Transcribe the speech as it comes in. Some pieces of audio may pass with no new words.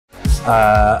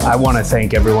I want to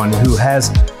thank everyone who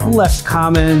has left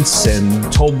comments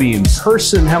and told me in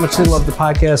person how much they love the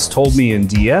podcast, told me in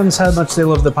DMs how much they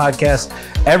love the podcast.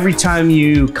 Every time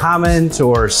you comment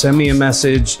or send me a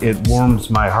message, it warms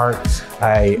my heart.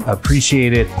 I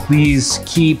appreciate it. Please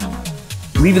keep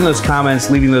leaving those comments,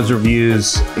 leaving those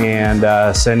reviews,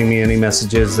 and sending me any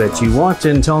messages that you want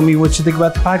and telling me what you think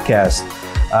about the podcast.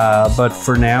 But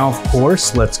for now, of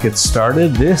course, let's get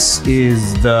started. This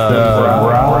is the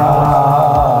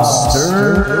Roster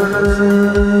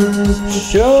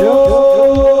Show.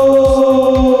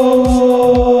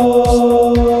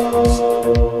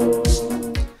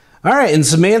 All right, and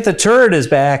Samantha Turret is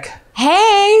back.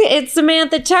 Hey, it's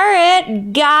Samantha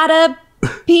Turret. Gotta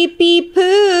pee-pee poo.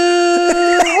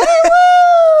 Woo-woo.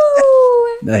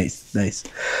 Nice.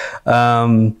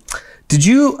 Did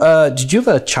you have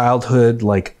a childhood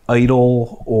like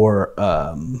idol or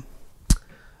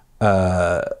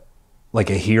like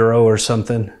a hero or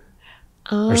something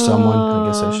or someone? I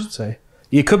guess I should say.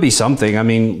 It could be something. I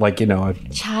mean, like, you know,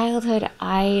 childhood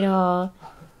idol.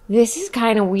 This is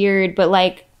kind of weird, but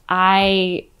like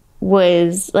I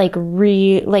was like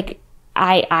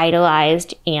I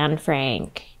idolized Anne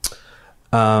Frank.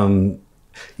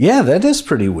 Yeah, that is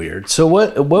pretty weird. So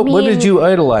what did you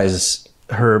idolize?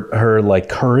 Her like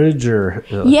courage or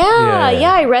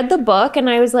yeah, I read the book and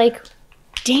I was like,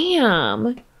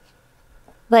 damn,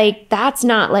 like that's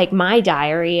not like my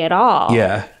diary at all.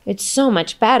 Yeah, it's so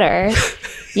much better,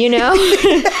 you know.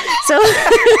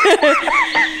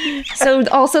 so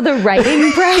also the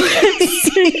writing process.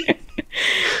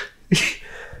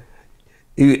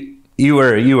 you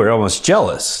were almost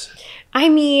jealous. I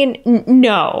mean,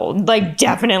 no, like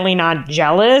definitely not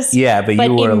jealous. Yeah, but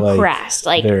you were impressed.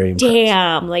 Like very impressed.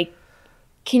 Damn, like,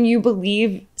 can you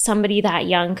believe somebody that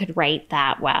young could write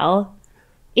that well?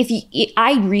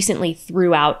 I recently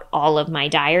threw out all of my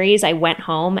diaries. I went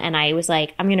home and I was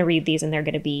like, I'm going to read these and they're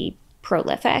going to be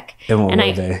prolific.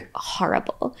 And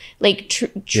horrible. Like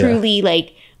truly,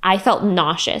 like I felt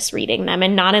nauseous reading them,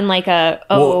 and not in like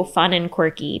fun and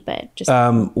quirky, but just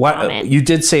you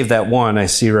did save that one I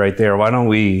see right there. Why don't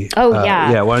we?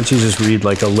 Yeah. Why don't you just read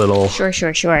like a little?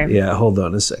 Sure. Yeah, hold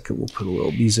on a second. We'll put a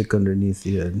little music underneath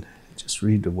you and just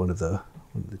read one of the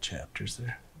chapters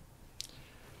there.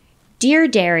 Dear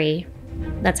Derry,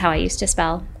 that's how I used to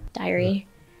spell diary.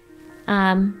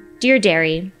 Dear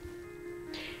Derry,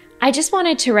 I just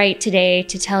wanted to write today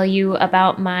to tell you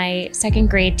about my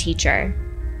second grade teacher,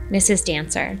 Mrs.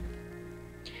 Dancer.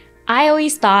 I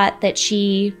always thought that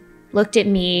she looked at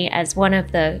me as one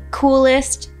of the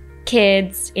coolest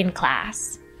kids in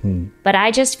class. But I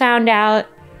just found out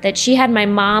that she had my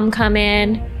mom come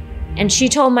in and she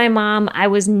told my mom I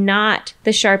was not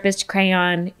the sharpest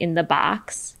crayon in the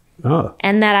box. Oh.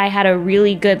 And that I had a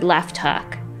really good left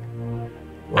hook.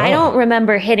 Wow. I don't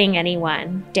remember hitting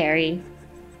anyone, Derry,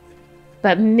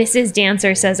 but Mrs.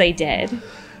 Dancer says I did.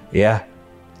 Yeah.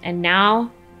 And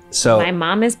now my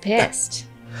mom is pissed.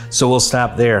 So we'll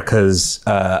stop there because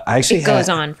I actually goes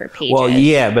on for pages. Well,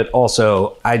 yeah, but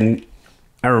also I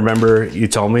remember you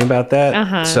told me about that.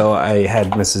 Uh-huh. So I had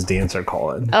Mrs. Dancer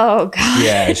call in. Oh, God.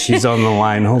 Yeah, she's on the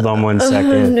line. Hold on one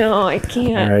second. Oh, no, I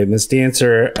can't. All right, Miss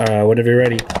Dancer, whenever you're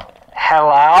ready.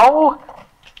 Hello?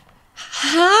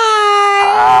 Hi.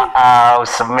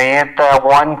 Samantha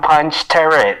One Punch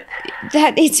Turret.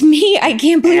 It's me. I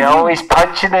can't believe You're always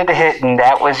punching and hitting.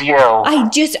 That was you.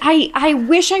 I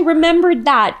wish I remembered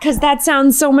that, because that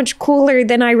sounds so much cooler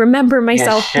than I remember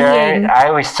myself being. I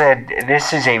always said,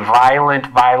 this is a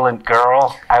violent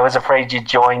girl. I was afraid you'd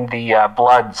join the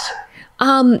Bloods.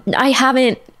 I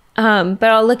haven't, but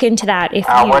I'll look into that.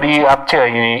 What are you up to?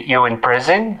 You in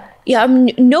prison? Yeah,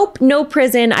 nope, no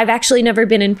prison. I've actually never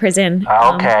been in prison.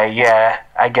 Okay, yeah.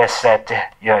 I guess that,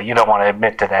 you don't want to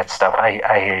admit to that stuff. I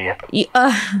hear you.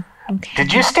 Okay.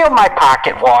 Did you steal my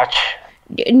pocket watch?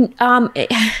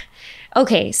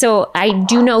 Okay, so I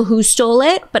do know who stole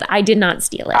it, but I did not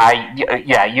steal it.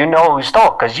 Yeah, you know who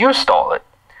stole it, because you stole it.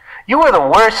 You were the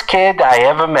worst kid I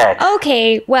ever met.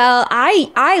 Okay, well,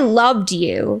 I loved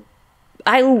you.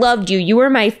 I loved you. You were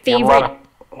my favorite.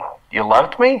 You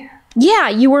loved me? Yeah,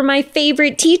 you were my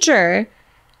favorite teacher.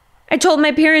 I told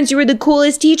my parents you were the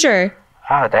coolest teacher.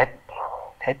 Oh, that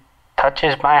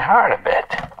touches my heart a bit.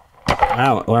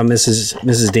 Wow. Well,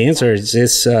 Mrs. Dancer,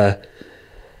 this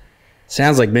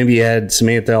sounds like maybe you had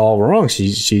Samantha all wrong.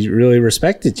 She really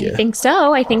respected you. I think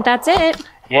so. I think that's it.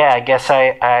 Yeah, I guess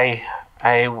I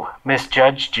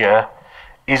misjudged you,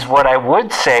 is what I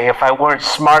would say if I weren't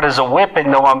smart as a whip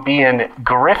and know I'm being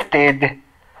grifted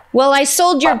Well, I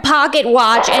sold your pocket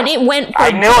watch, and it went for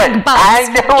I knew it. bucks. I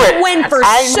knew it. It went for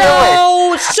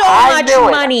so I much knew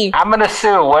it. money. I'm gonna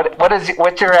sue.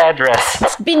 What's your address?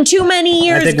 It's been too many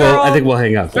years, I girl. think we'll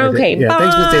hang up. Okay, bye.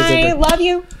 Thanks for saying Love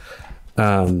you.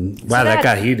 wow, that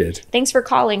got heated. Thanks for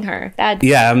calling her.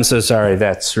 Yeah, I'm so sorry.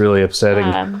 That's really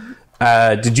upsetting.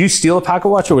 Did you steal a pocket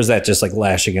watch, or was that just like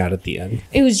lashing out at the end?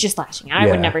 It was just lashing out. I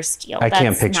would never steal. I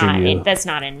can't picture you. That's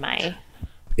not in my...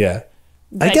 Yeah.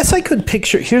 I guess I could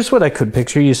picture... Here's what I could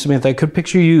picture you, Samantha. I could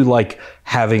picture you, like,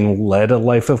 having led a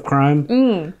life of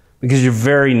crime. Because you're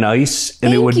very nice,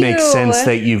 and it would make sense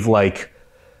that you've, like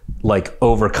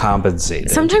overcompensated.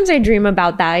 Sometimes I dream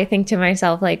about that. I think to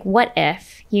myself, like, what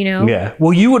if, you know? Yeah.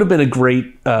 Well, you would have been a great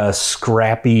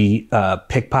scrappy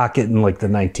pickpocket in, like, the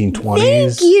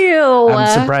 1920s. Thank you!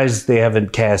 I'm surprised they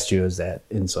haven't cast you as that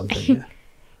in something yet.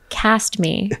 Cast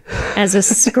me as a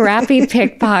scrappy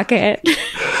pickpocket.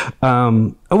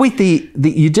 Oh wait, the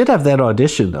you did have that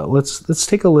audition though. Let's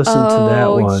take a listen to that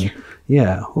one.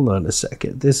 Yeah, hold on a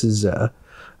second. This is a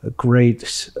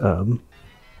great.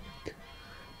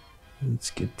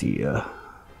 Let's get the.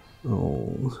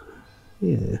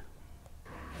 Yeah.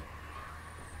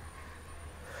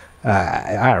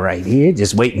 All right, here,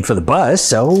 just waiting for the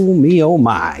bus. Oh me, oh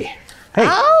my. Hey.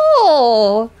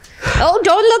 Oh,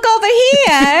 don't look over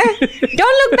here.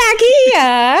 Don't look back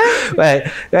here.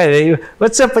 Hey,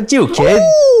 what's up with you, kid?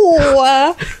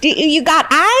 Ooh, you got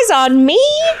eyes on me?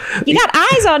 You got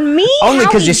eyes on me? Only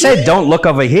because you said don't look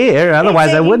over here.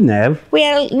 Otherwise, I wouldn't have.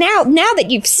 Well, now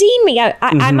that you've seen me,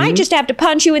 I might just have to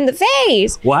punch you in the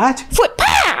face. What? Foot.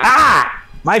 Ah!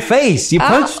 My face. You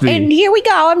punched me. And here we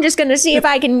go. I'm just going to see if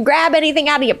I can grab anything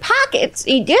out of your pockets.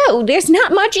 You do. There's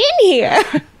not much in here.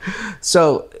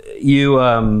 So you,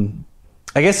 I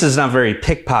guess it's not very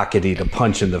pickpockety to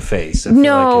punch in the face.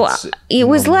 No, it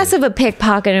was less of a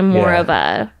pickpocket and more of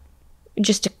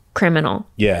just a criminal.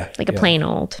 Yeah. Like a plain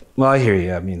old. Well, I hear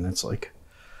you. I mean, that's like,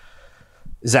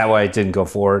 is that why it didn't go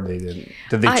forward?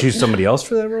 Did they choose somebody else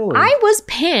for that role? I was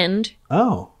pinned.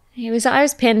 Oh. I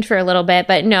was pinned for a little bit,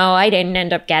 but no, I didn't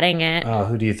end up getting it.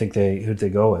 Who do you think who'd they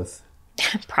go with?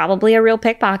 Probably a real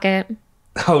pickpocket.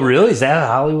 Oh, really? Is that how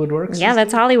Hollywood works? Yeah,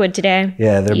 that's Hollywood today.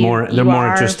 Yeah, they're more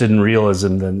interested in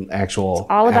realism than actual. It's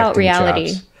all about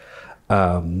reality.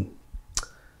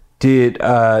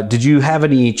 Did you have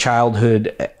any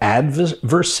childhood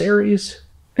adversaries?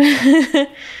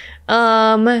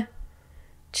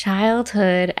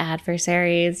 Childhood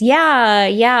adversaries.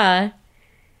 Yeah.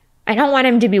 I don't want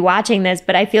him to be watching this,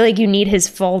 but I feel like you need his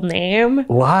full name.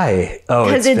 Why? Oh,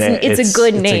 because it's a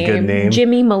good name.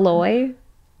 Jimmy Malloy.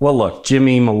 Well, look,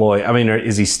 Jimmy Malloy. I mean,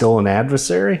 is he still an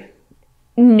adversary?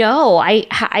 No, I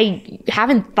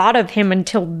haven't thought of him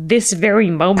until this very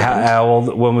moment. How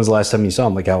old? When was the last time you saw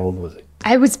him? Like, how old was he?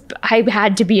 I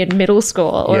had to be in middle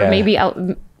school, or maybe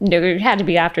no, it had to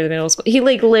be after the middle school. He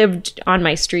like lived on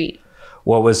my street.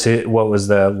 What was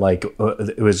the like?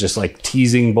 It was just like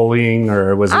teasing, bullying,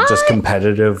 or was it just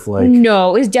competitive? Like,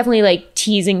 no, it was definitely like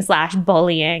teasing /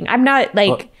 bullying. I'm not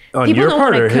like. On your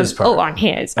part or his part? Oh, on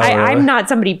his. Oh, really? I'm not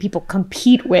somebody people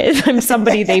compete with. I'm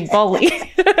somebody they bully.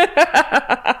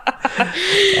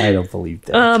 I don't believe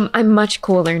that. I'm much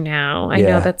cooler now. I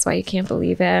know that's why you can't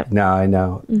believe it. No, I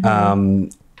know. Mm-hmm.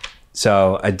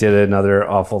 So I did another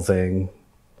awful thing.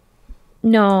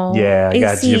 No. Yeah, I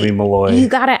got Jimmy Malloy. You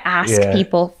gotta ask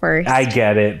people first. I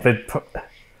get it, but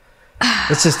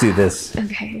let's just do this.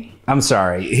 Okay. I'm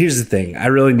sorry. Here's the thing. I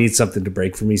really need something to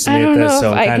break for me, Samantha. I don't know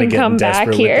so I'm kind of getting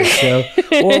desperate with this show.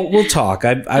 We'll talk.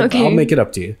 I'll make it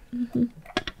up to you. Mm-hmm.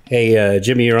 Hey,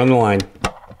 Jimmy, you're on the line.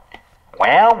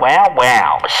 Well,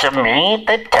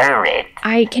 Samantha Turret.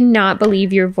 I cannot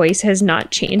believe your voice has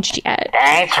not changed yet.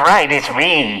 That's right, it's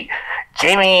me.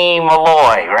 Jimmy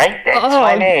Malloy, right? That's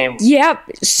my name.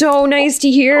 Yep, so nice to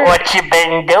hear. What you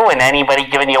been doing? Anybody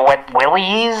giving you wet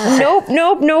willies? Nope,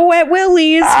 no wet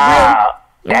willies.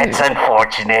 That's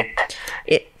unfortunate.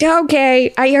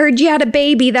 Okay, I heard you had a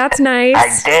baby. That's nice.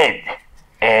 I did,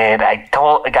 and I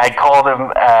called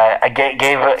him. I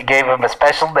gave him a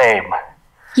special name.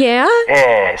 Yeah?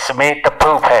 Yeah, Samantha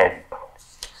Poophead.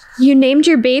 You named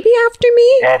your baby after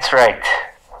me? That's right.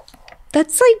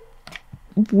 That's like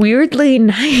weirdly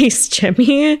nice,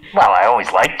 Jimmy. Well, I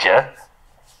always liked you.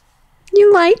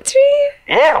 You liked me?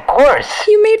 Yeah, of course.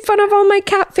 You made fun of all my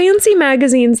Cat Fancy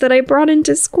magazines that I brought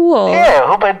into school.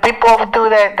 Yeah, but people do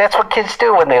that. That's what kids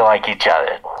do when they like each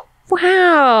other.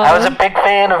 Wow. I was a big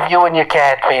fan of you and your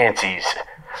Cat Fancies.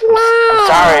 Wow. I'm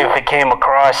sorry if it came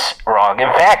across wrong.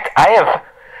 In fact, I have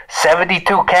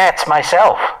 72 cats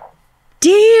myself.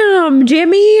 Damn,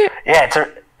 Jimmy. Yeah,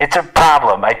 It's a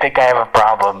problem. I think I have a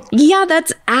problem. Yeah,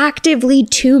 that's actively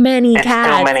too many It's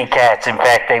cats. too many cats. In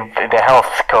fact, the health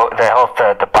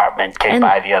department came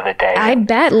by the other day. I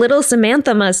bet little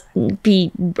Samantha must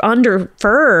be under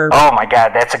fur. Oh my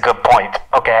God, that's a good point.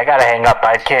 Okay, I gotta hang up.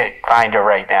 I can't find her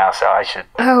right now, so I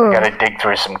gotta dig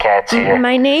through some cats here.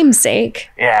 My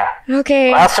namesake. Yeah.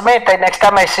 Okay. Well, Samantha, next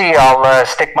time I see you, I'll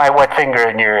stick my wet finger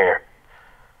in your ear.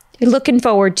 Looking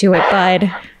forward to it,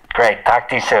 bud. Great. Talk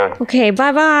to you soon. Okay,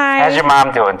 bye-bye. How's your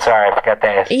mom doing? Sorry, I forgot to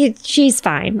ask. She's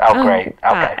fine. Oh, great.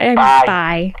 Okay. Bye.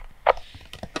 Bye.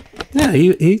 Yeah,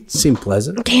 he seemed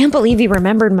pleasant. Can't believe he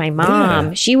remembered my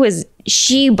mom. Yeah.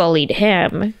 She bullied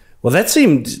him. Well, that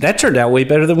turned out way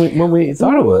better than when we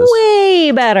thought it was.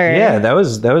 Way better. Yeah, that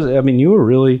was. I mean, you were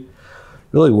really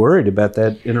worried about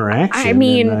that interaction. I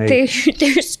mean,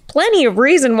 there's plenty of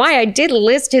reason why I did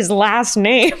list his last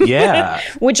name. Yeah.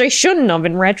 Which I shouldn't have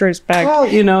in retrospect. Well,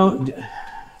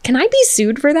 Can I be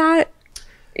sued for that?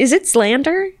 Is it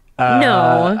slander?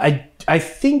 No. I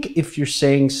think if you're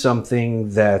saying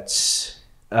something that's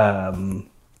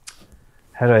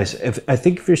how do I say? I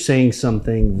think if you're saying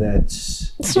something that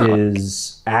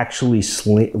is actually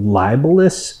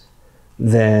libelous,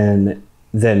 then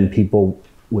people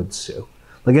would sue.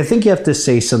 Like, I think you have to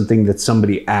say something that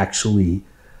somebody actually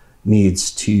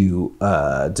needs to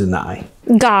deny.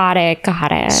 Got it.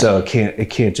 So it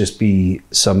can't just be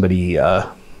somebody.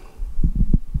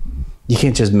 You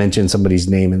can't just mention somebody's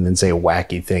name and then say a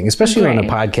wacky thing, especially on a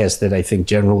podcast that I think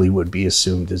generally would be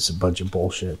assumed is a bunch of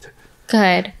bullshit.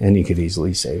 Good. And you could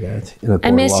easily say that in a court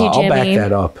I miss of law. you, Jimmy.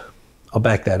 I'll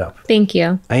back that up. Thank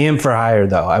you. I am for hire,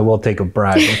 though. I will take a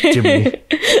bribe if Jimmy.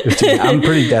 I'm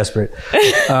pretty desperate.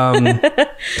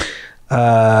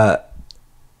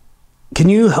 Can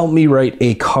you help me write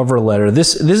a cover letter?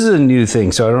 This is a new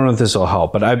thing, so I don't know if this will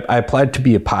help. But I applied to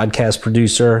be a podcast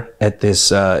producer at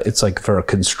this. It's like for a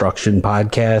construction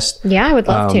podcast. Yeah, I would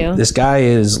love to. This guy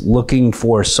is looking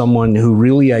for someone who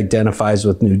really identifies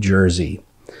with New Jersey.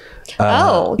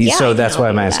 Yeah. So that's why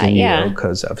I'm asking you,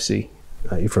 because obviously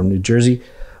you're from New Jersey.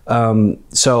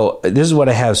 So this is what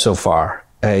I have so far.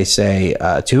 I say,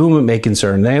 to whom it may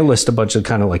concern. Then I list a bunch of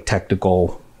kind of like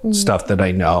technical stuff that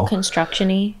I know.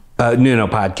 Construction-y? No,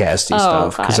 podcasty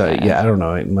stuff. Because I don't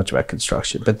know much about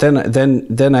construction. But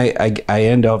then I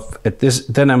end up at this.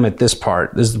 Then I'm at this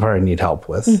part. This is the part I need help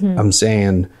with. Mm-hmm. I'm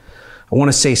saying, I want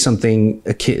to say something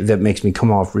that makes me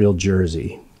come off real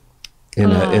Jersey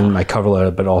in my cover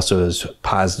letter, but also is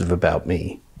positive about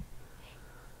me.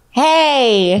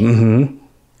 Hey. Mm-hmm.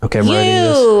 Okay, I'm writing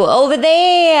this. You over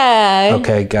there.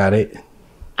 Okay, got it.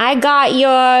 I got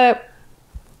your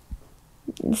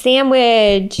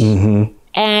sandwich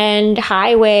and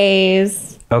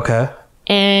highways. Okay.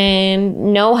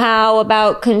 And know-how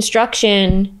about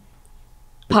construction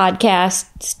podcast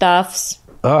stuffs.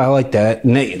 Oh, I like that.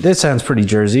 That sounds pretty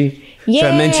Jersey. Yeah.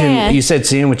 Should I mention, you said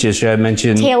sandwiches. Should I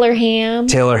mention Taylor ham?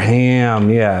 Taylor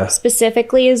ham, yeah.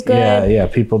 Specifically is good. Yeah.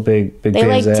 People big They fans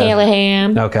like of that. Taylor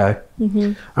ham. Okay.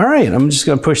 Mm-hmm. All right. I'm just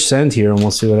going to push send here and we'll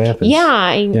see what happens. Yeah,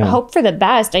 I hope for the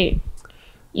best.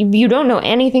 You don't know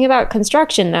anything about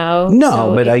construction, though. No,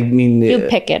 so but I mean... You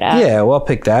pick it up. Yeah, well, I'll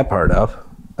pick that part up.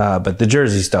 But the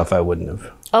Jersey stuff, I wouldn't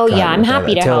have. Oh, yeah, I'm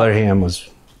happy to Taylor help. ham was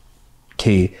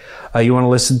key. You want to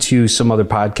listen to some other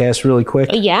podcasts really quick?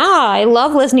 Yeah, I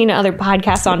love listening to other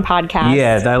podcasts on podcasts.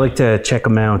 Yeah, I like to check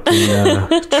them out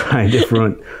and try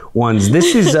different ones.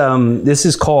 This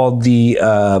is called the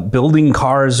Building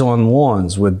Cars on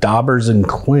Lawns with Daubers and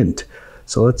Clint.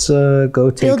 So let's go take a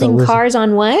listen. Building cars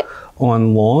on what?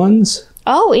 On lawns.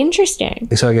 Oh, interesting.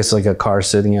 So I guess like a car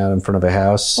sitting out in front of a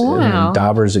house. Wow. And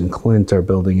Daubers and Clint are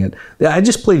building it. I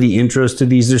just play the intros to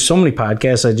these. There's so many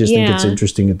podcasts. I just think it's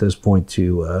interesting at this point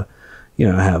to,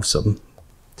 have some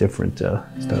different stuff.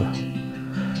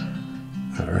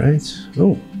 All right.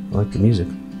 Oh, I like the music.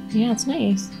 Yeah, it's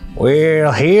nice.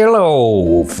 Well,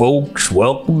 hello, folks.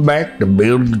 Welcome back to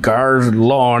Building Cars and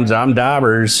Lawns. I'm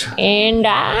Daubers. And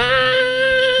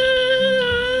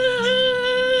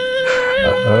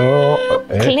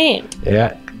Clint.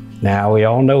 Yeah. Now we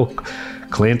all know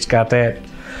Clint's got that.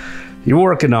 You're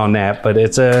working on that, but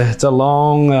it's a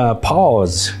long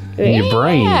pause in your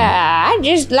brain. Yeah, I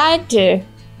just like to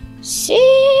sit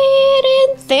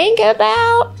and think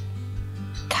about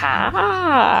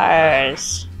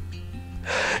cars.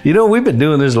 We've been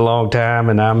doing this a long time,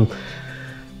 and I'm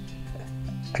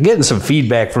getting some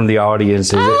feedback from the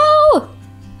audience. Yeah.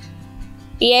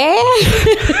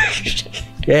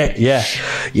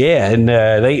 Yeah, and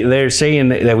they're saying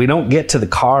that we don't get to the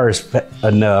cars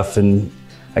enough, and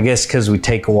I guess because we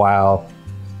take a while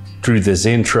through this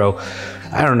intro.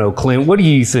 I don't know, Clint, what do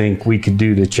you think we could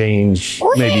do to change,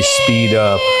 maybe speed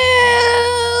up?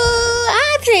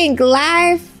 I think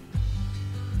life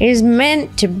is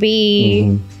meant to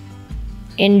be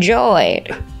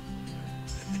enjoyed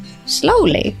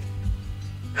slowly.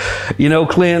 You know,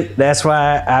 Clint, that's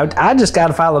why I just got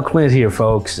to follow Clint here,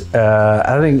 folks.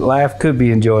 I think life could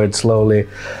be enjoyed slowly.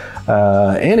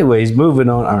 Anyways, moving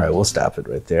on. All right, we'll stop it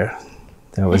right there.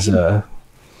 That was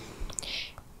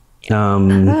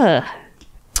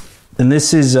and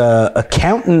this is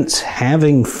accountants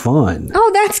having fun.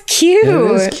 Oh, that's cute.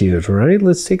 It is cute, right?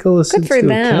 Let's take a listen to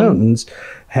them. accountants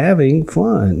having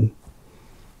fun.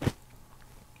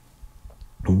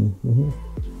 Mm-hmm.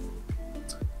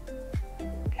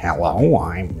 Hello,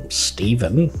 I'm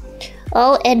Steven.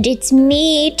 Oh, and it's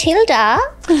me, Tilda.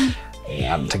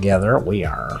 And together we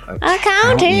are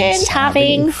accountants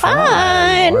having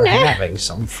fun. We're having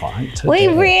some fun today. We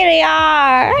really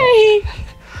are.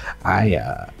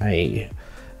 I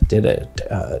did a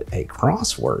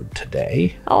crossword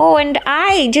today. Oh, and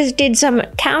I just did some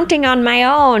counting on my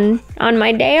own on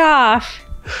my day off.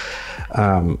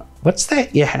 What's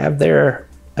that you have there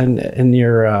in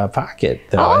your pocket,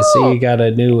 though? I see you got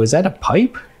a new... Is that a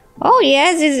pipe? Oh,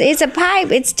 yes, it's a pipe.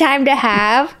 It's time to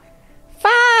have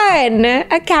fun.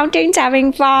 Accountants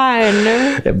having fun.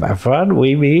 And by fun,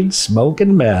 we mean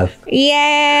smoking meth.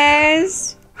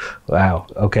 Yes. Wow.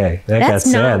 Okay. That That's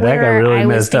got sad. That got really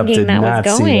messed up. Did not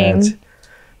see that. Did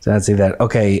not see that.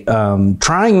 Okay.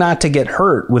 Trying not to get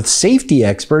hurt with safety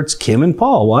experts, Kim and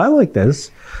Paul. Well, I like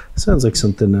this. Sounds like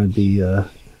something I'd be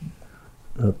up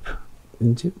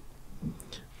into.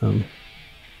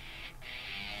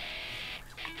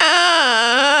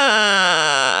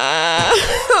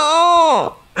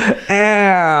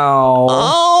 Ow.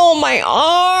 Oh, my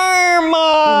arm.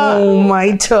 Oh,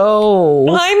 my toe.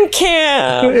 I'm Kim.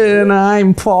 And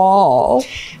I'm Paul.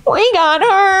 We got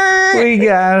hurt. We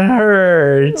got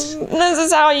hurt. This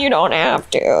is how you don't have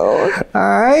to.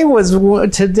 I was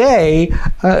today.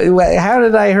 How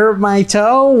did I hurt my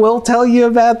toe? We'll tell you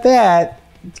about that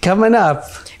coming up.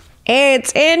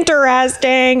 It's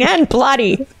interesting and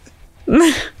bloody.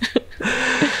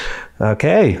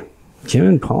 Okay, Kim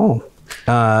and Paul.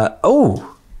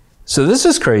 So this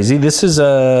is crazy. This is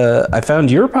I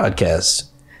found your podcast.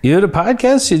 You had a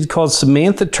podcast? It's called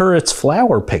Samantha Turret's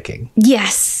Flower Picking.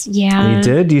 Yes. Yeah. You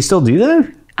did? Do you still do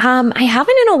that? I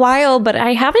haven't in a while, but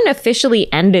I haven't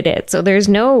officially ended it, so there's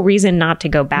no reason not to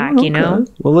go back, you know?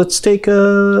 Well, let's take a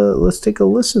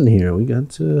listen here. We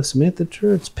got Samantha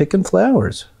Turret's Picking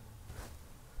Flowers.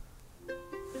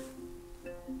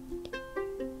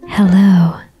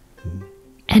 Hello,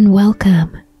 and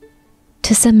welcome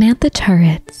to Samantha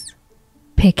Turret's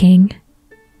Picking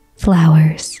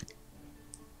Flowers,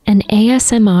 an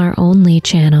ASMR-only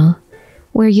channel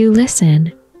where you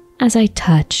listen as I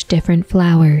touch different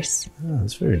flowers. Oh,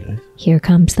 that's very nice. Here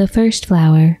comes the first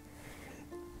flower.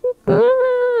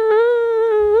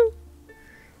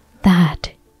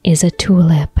 That is a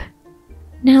tulip.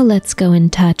 Now let's go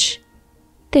and touch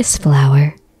this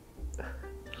flower.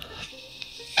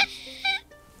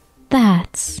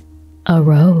 That's a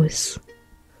rose.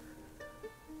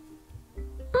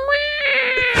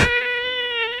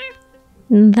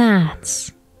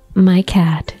 That's my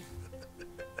cat.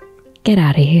 Get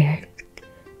out of here.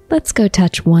 Let's go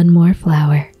touch one more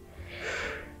flower.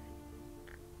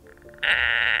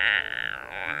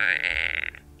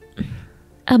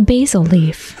 A basil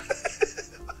leaf.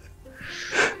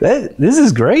 This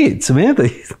is great, Samantha.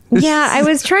 Yeah, I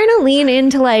was trying to lean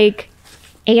into like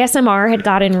ASMR had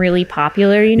gotten really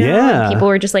popular, you know? Yeah. And people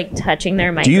were just like touching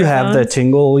their microphones. Do you have the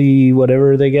tingly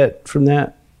whatever they get from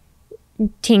that?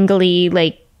 Tingly,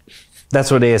 like... That's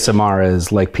what ASMR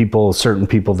is. Like certain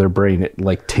people, their brain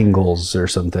like tingles or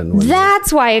something.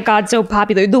 That's why it got so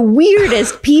popular. The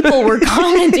weirdest people were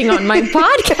commenting on my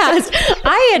podcast.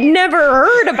 I had never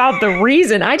heard about the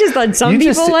reason. I just thought some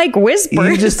people like whispers.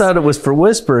 You just thought it was for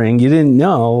whispering. You didn't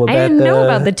know about I didn't know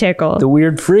about the tickle. The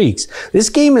weird freaks. This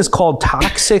game is called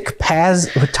Toxic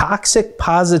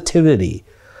Positivity.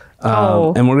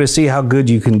 And we're going to see how good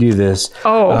you can do this.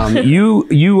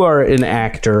 You are an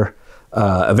actor.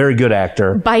 A very good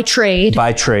actor by trade,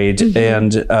 mm-hmm.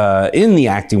 And in the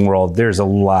acting world, there's a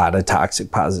lot of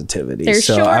toxic positivity.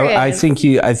 I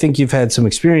think you've had some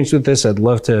experience with this. I'd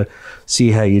love to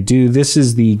see how you do. This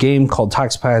is the game called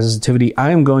Toxic Positivity.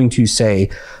 I am going to say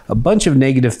a bunch of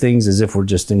negative things as if we're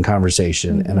just in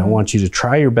conversation, and I want you to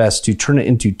try your best to turn it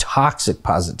into toxic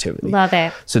positivity. Love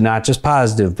it. So not just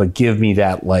positive, but give me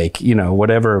that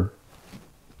whatever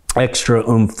extra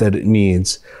oomph that it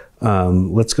needs.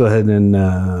 Let's go ahead and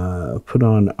put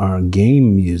on our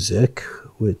game music,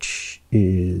 which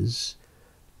is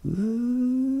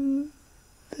this.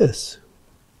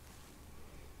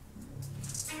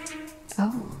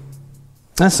 Oh.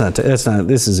 That's not.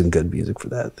 This isn't good music for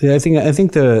that. I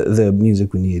think the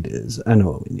music we need is. I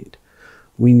know what we need.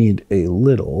 We need a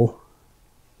little.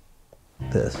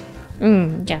 This.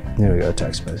 Yeah. There we go.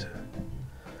 Text message.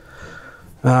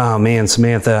 Oh man,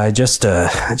 Samantha, I just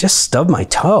stubbed my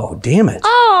toe. Damn it.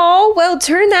 Oh, well,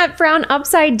 turn that frown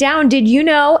upside down. Did you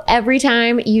know every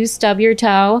time you stub your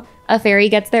toe, a fairy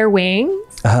gets their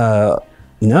wings?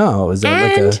 No. Is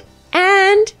that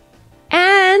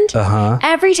And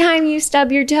every time you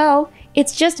stub your toe,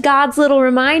 it's just God's little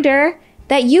reminder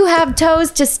that you have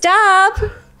toes to stub.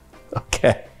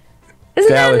 Okay. Isn't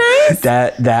that nice?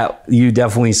 That you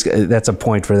definitely, that's a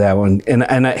point for that one.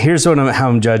 And here's how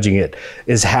I'm judging it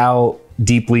is how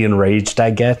deeply enraged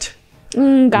I get.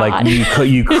 God. Like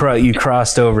you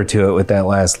crossed over to it with that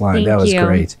last line. That was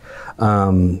great.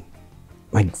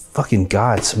 My fucking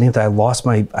God, Samantha,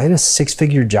 I had a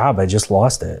 6-figure job. I just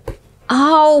lost it.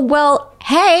 Oh, well,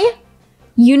 hey,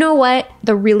 you know what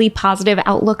the really positive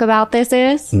outlook about this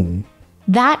is?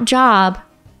 That job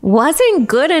wasn't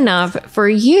good enough for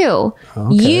you.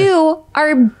 Okay. You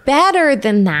are better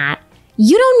than that.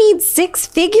 You don't need 6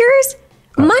 figures.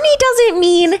 Money doesn't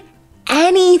mean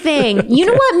anything. Okay. You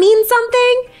know what means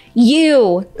something?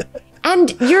 You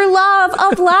and your love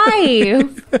of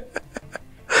life.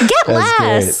 Get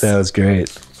less. That was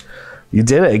great. You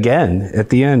did it again at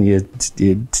the end. You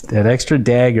that extra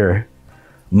dagger.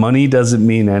 Money doesn't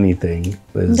mean anything.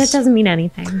 That doesn't mean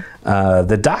anything.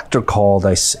 The doctor called.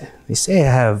 They say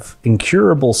I have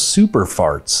incurable super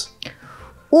farts.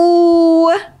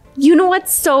 Ooh, you know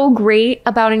what's so great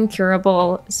about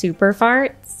incurable super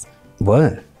farts?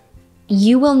 What?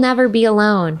 You will never be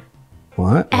alone.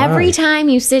 What? Every Why? time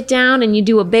you sit down and you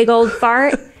do a big old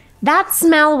fart, that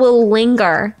smell will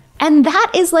linger. And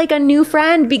that is like a new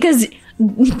friend because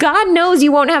God knows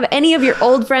you won't have any of your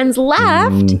old friends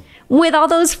left with all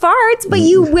those farts, but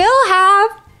you will have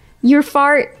your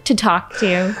fart to talk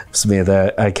to.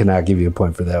 Samantha, I cannot give you a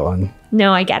point for that one.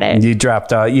 No, I get it. You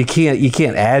dropped out. You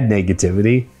can't add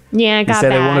negativity. Yeah, I got You said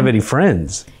bad. I won't have any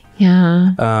friends.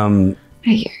 Yeah. I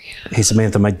hear you. Hey,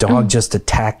 Samantha, my dog just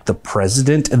attacked the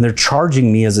president and they're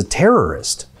charging me as a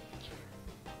terrorist.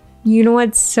 You know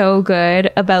what's so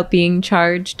good about being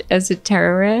charged as a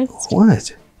terrorist?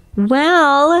 What?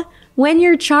 Well, when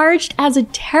you're charged as a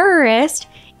terrorist,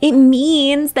 it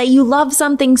means that you love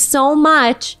something so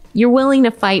much, you're willing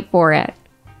to fight for it.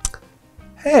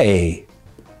 Hey,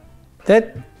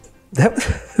 that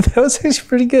was actually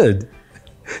pretty good.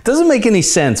 Doesn't make any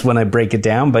sense when I break it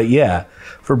down, but yeah,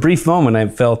 for a brief moment, I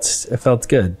felt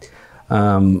good.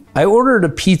 I ordered a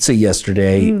pizza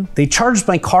yesterday. They charged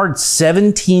my card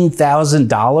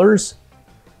 $17,000.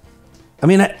 I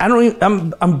mean,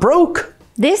 I'm broke.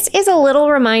 This is a little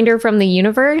reminder from the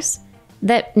universe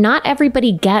that not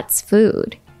everybody gets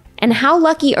food. And how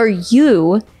lucky are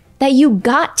you that you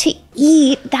got to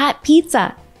eat that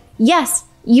pizza? Yes,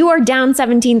 you are down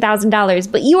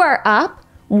 $17,000, but you are up.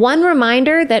 One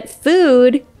reminder that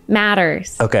food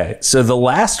matters. Okay, so the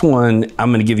last one,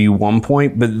 I'm going to give you 1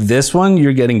 point, but this one,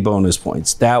 you're getting bonus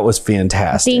points. That was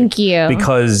fantastic. Thank you.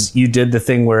 Because you did the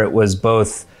thing where it was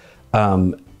both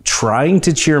trying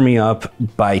to cheer me up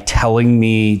by telling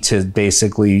me to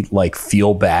basically like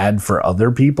feel bad for other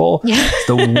people. It's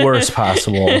the worst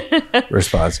possible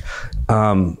response.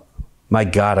 My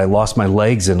God, I lost my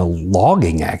legs in a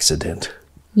logging accident.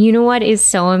 You know what is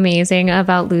so amazing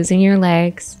about losing your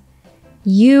legs?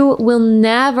 You will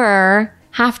never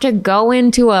have to go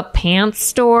into a pants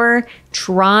store,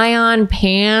 try on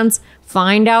pants,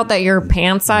 find out that your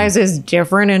pant size is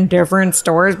different in different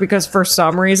stores because for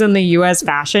some reason the US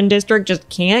fashion district just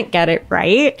can't get it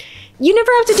right. You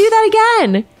never have to do that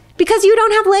again because you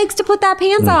don't have legs to put that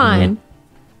pants on.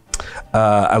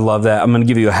 I love that. I'm going to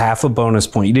give you a half a bonus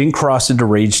point. You didn't cross into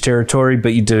rage territory,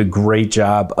 but you did a great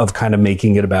job of kind of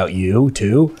making it about you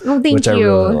too. Oh, thank which you. I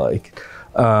really like.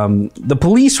 The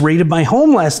police raided my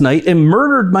home last night and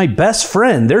murdered my best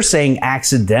friend. They're saying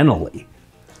accidentally.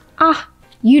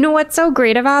 You know what's so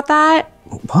great about that?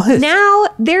 What? Now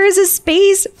there is a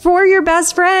space for your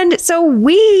best friend, so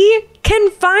we can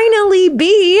finally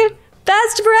be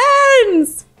best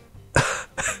friends.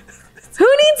 Who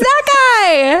needs that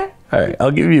guy? All right,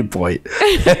 I'll give you a point.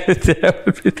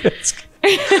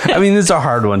 I mean, it's a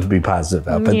hard one to be positive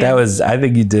about, but I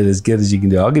think you did as good as you can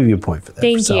do. I'll give you a point for that.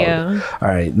 Thank you. All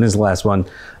right, and this is the last one.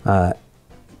 Oh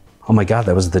my God,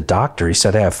 that was the doctor. He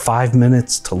said I have 5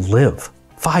 minutes to live.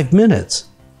 5 minutes.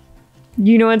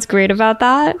 You know what's great about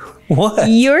that? What?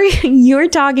 You're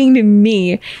talking to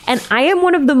me, and I am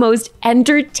one of the most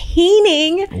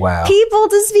entertaining people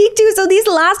to speak to. So these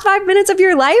last 5 minutes of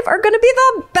your life are going to be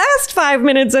the best 5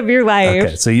 minutes of your life.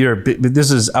 Okay, so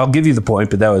I'll give you the point,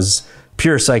 but that was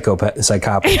pure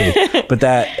psychopathy. But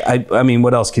I mean,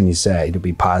 what else can you say to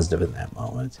be positive in that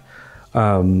moment?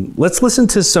 Let's listen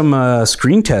to some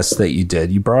screen tests that you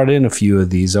did. You brought in a few of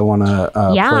these. I want to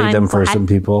play them for some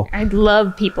people. I'd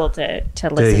love people to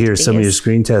listen to hear some of your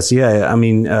screen tests. Yeah, I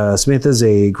mean, Samantha's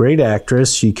a great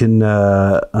actress. She can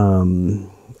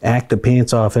act the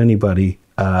pants off anybody.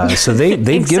 So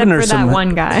they've given her some.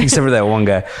 Except for that one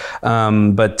guy.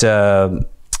 But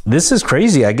this is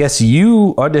crazy. I guess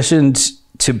you auditioned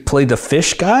to play the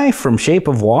fish guy from Shape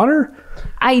of Water.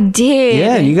 I did.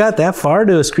 Yeah, and you got that far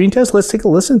to a screen test. Let's take a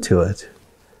listen to it.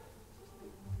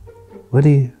 What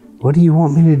do you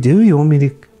want me to do? You want me to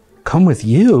come with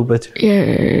you? But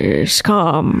yes,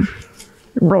 come.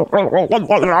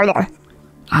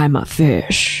 I'm a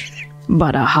fish,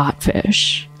 but a hot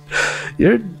fish.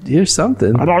 You're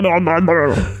something.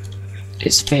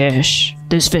 This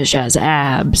fish has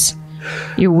abs.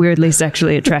 You're weirdly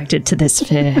sexually attracted to this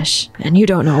fish, and you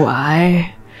don't know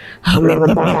why.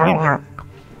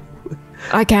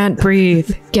 I can't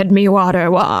breathe. Get me water.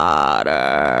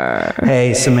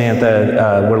 Hey,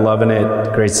 Samantha, we're loving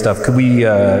it. Great stuff. Could we,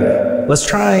 let's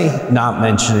try not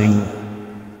mentioning,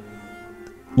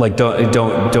 like,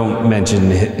 don't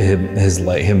mention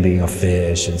him being a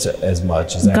fish as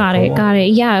much. Is that Got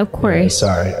it. Yeah, of course. Yeah,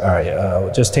 sorry. All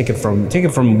right. Just take it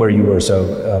from where you were.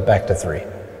 So back to 3.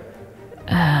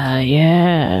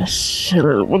 Yes.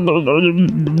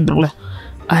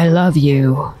 I love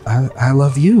you. I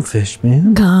love you, fish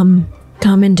man. Come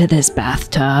into this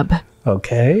bathtub.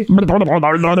 Okay.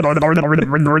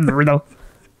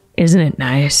 Isn't it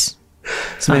nice?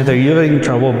 Samantha, are you having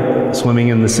trouble swimming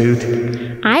in the suit?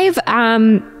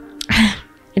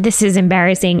 This is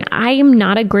embarrassing. I am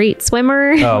not a great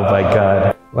swimmer. Oh my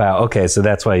God. Wow. Okay. So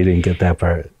that's why you didn't get that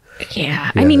part.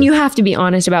 Yeah. I mean, you have to be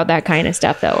honest about that kind of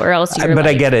stuff, though, or else you're. But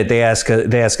I get it. They ask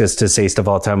us to say stuff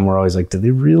all the time. And we're always like, do they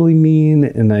really mean?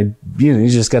 And you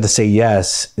just got to say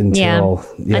yes until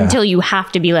you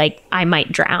have to be like, I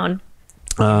might drown.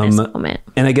 In this moment.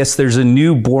 And I guess there's a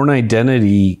new Born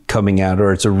Identity coming out,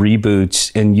 or it's a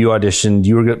reboot. And you auditioned.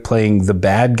 You were playing the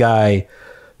bad guy,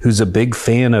 who's a big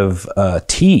fan of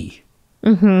tea.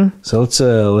 Mm-hmm.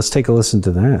 So let's take a listen to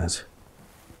that.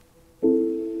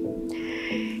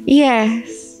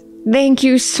 Yes. Thank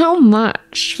you so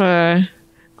much for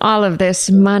all of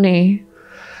this money.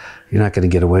 You're not going to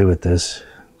get away with this.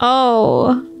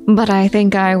 Oh, but I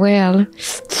think I will.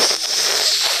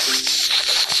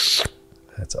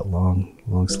 That's a long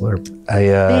slurp.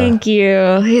 Thank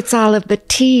you. It's all of the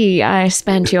tea I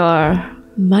spent your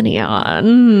money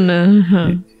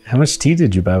on. How much tea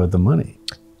did you buy with the money?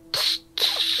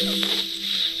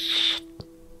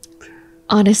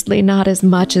 Honestly, not as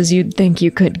much as you'd think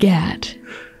you could get.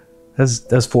 That's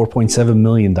 $4.7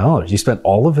 million. You spent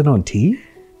all of it on tea?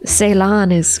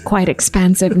 Ceylon is quite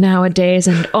expensive nowadays,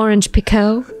 and orange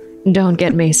Picot, don't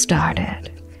get me started.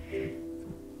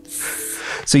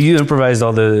 So you improvised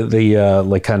all the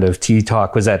like kind of tea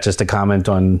talk. Was that just a comment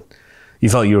on? You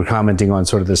felt you were commenting on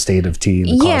sort of the state of tea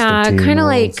and the cost of tea. Kind of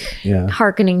like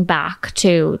hearkening back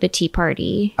to the Tea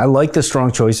Party. I like the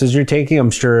strong choices you're taking. I'm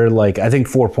sure, I think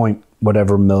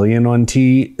 4.whatever million on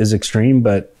tea is extreme,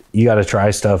 but you got to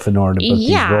try stuff in order to book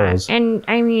these roles. And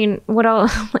I mean, what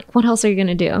else? What else are you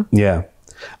gonna do? Yeah.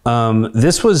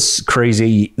 This was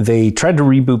crazy. They tried to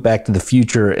reboot Back to the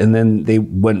Future, and then they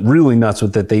went really nuts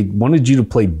with it. They wanted you to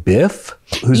play Biff,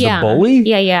 who's the bully.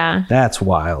 Yeah. That's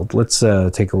wild. Let's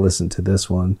take a listen to this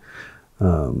one.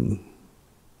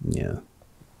 Yeah.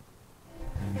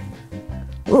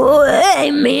 Oh,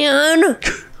 hey, man.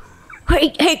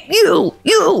 Hey, you.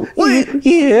 What do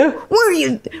you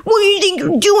think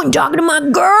you're doing talking to my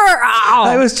girl?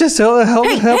 I was just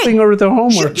helping her with her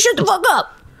homework. Shut the fuck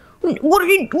up. What are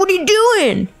you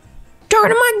doing? Talking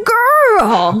to my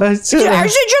girl. I said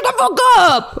shut the fuck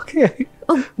up. Okay.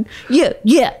 Oh,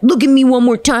 yeah. Look at me one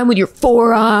more time with your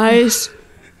 4 eyes.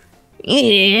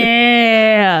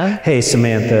 Yeah. Hey,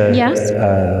 Samantha. Yes?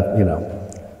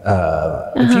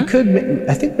 If you could,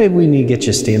 I think maybe we need to get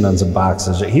you stand on some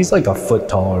boxes. He's like a foot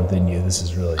taller than you. This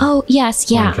is really. Oh, yes.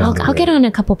 Yeah. I'll get on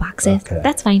a couple boxes. Okay.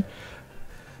 That's fine.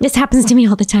 This happens to me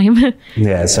all the time.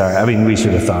 Yeah, sorry. I mean, we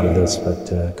should have thought of this,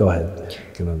 but go ahead.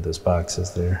 Get on those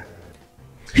boxes there.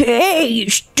 Hey, you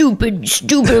stupid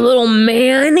little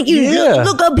man.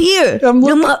 Look up here. I'm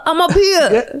up here.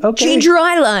 Yeah, okay. Change your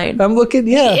eye line. I'm looking,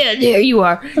 Yeah, there you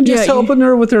are. I'm just helping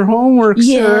her with her homework,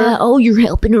 sir. Oh, you're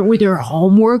helping her with her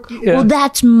homework? Yeah. Well,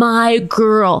 that's my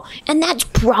girl. And that's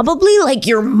probably like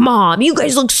your mom. You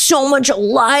guys look so much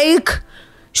alike.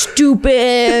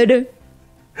 Stupid.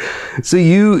 So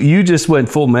you just went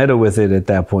full meta with it at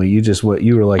that point. You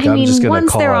were like, I'm just going to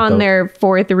call once they're out on their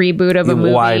fourth reboot of a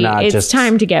movie, why not it's just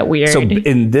time to get weird. So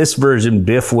in this version,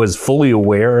 Biff was fully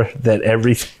aware that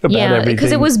everything,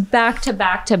 because it was back to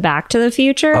back to Back to the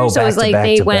Future. Oh, so it was back to like back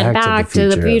they to went back back to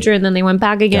the future, and then they went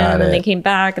back again, Got and then it. they came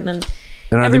back, and then.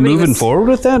 And are they moving forward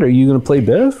with that? Are you going to play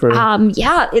Biff? Or?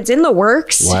 Yeah, it's in the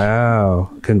works. Wow.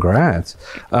 Congrats.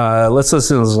 Let's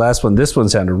listen to this last one. This one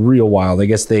sounded real wild. I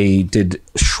guess they did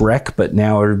Shrek, but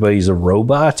now everybody's a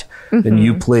robot. And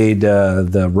you played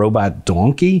the robot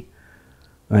donkey.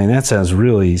 I mean, that sounds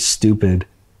really stupid.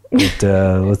 But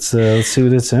let's see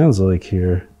what it sounds like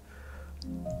here.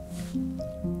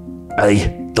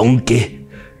 Hey, donkey.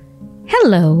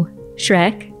 Hello,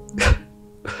 Shrek.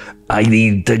 I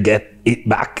need to get it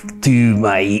back to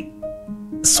my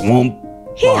swamp.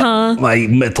 Hee-haw. My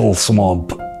metal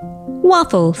swamp.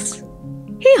 Waffles.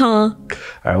 Hee-haw. All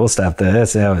right, we'll stop that. That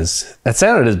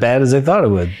sounded as bad as I thought it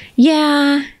would.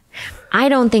 Yeah. I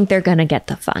don't think they're going to get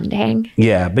the funding.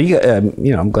 Yeah, but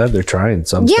I'm glad they're trying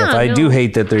some Yeah, stuff. I do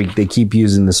hate that they keep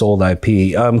using this old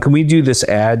IP. Can we do this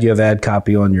ad? You have ad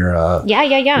copy on your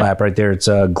lap right there. It's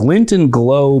a Glint and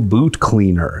Glow boot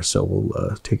cleaner. So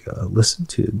we'll take a listen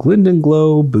to Glint and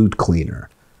Glow boot cleaner.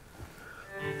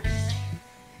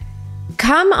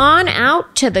 Come on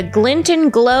out to the Glint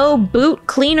and Glow Boot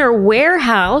Cleaner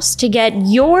Warehouse to get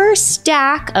your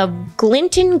stack of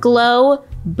Glint and Glow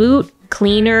boot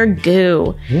cleaner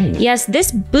goo. Yes,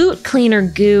 this boot cleaner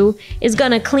goo is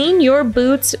gonna clean your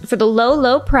boots for the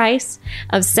low price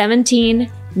of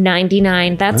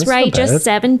 $17.99. That's right, not just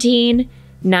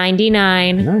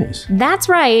 $17.99. Nice. That's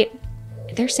right.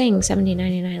 They're saying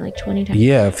 $17.99 like 20 times.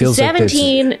 Yeah, it feels like this.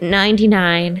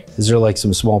 $17.99. Is there like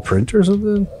some small print or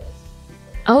something?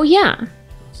 Oh yeah.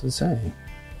 What's it say?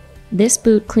 This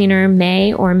boot cleaner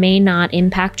may or may not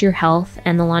impact your health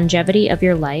and the longevity of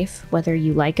your life, whether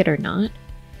you like it or not,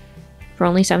 for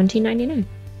only $17.99.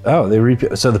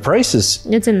 Oh, so the price is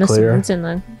It's in the clear. It's in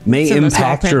the May it's in the small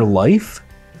impact print. your life?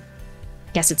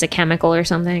 Guess it's a chemical or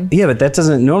something. Yeah, but that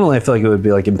doesn't. Normally, I feel like it would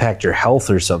be like impact your health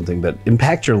or something. But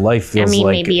impact your life feels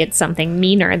like. Maybe it's something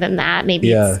meaner than that.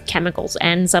 Maybe it's chemicals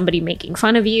and somebody making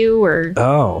fun of you, or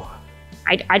Oh.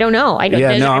 I don't know. I don't.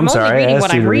 Yeah, no, I'm sorry. only I reading asked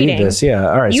what you I'm to read reading. this. Yeah,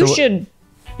 all right. You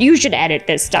should edit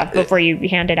this stuff before you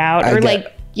hand it out, or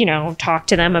talk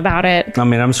to them about it. I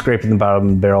mean, I'm scraping the bottom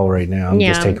of the barrel right now. I'm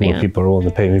just taking what people are willing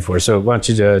to pay me for. So why don't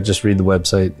you just read the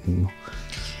website?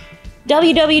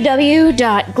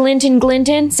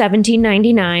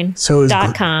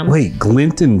 www.glintonglinton1799.com. Wait,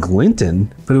 Glint and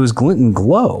Glinton? But it was Glint and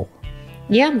Glow.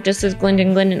 Yeah, just as Glint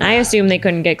and Glinton. I assume they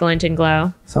couldn't get Glint and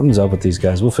Glow. Something's up with these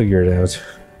guys. We'll figure it out.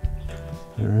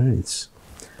 All right.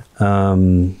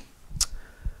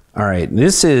 All right.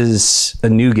 This is a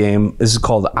new game. This is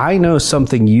called I Know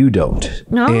Something You Don't.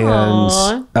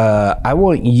 Aww.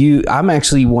 And I'm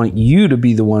actually want you to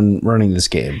be the one running this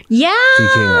game. Yeah. If you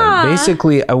can.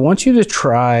 Basically, I want you to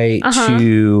try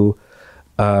to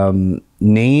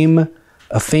name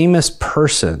a famous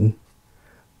person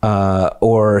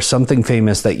or something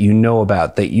famous that you know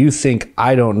about that you think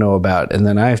I don't know about, and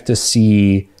then I have to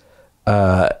see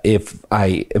if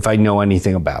I know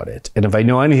anything about it. And if I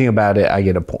know anything about it, I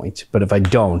get a point. But if I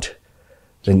don't,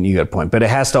 then you get a point. But it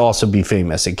has to also be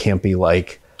famous. It can't be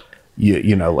like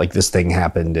you know, like this thing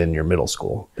happened in your middle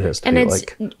school. It has to And be it's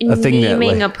like a thing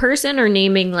naming that, a person or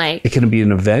naming like... It can be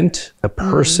an event, a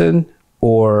person,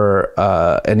 or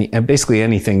basically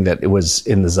anything that it was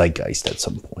in the zeitgeist at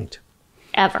some point.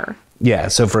 Ever. Yeah.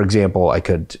 So, for example, I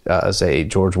could say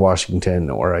George Washington,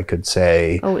 or I could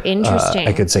say... Oh, interesting.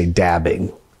 I could say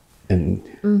dabbing, and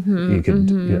you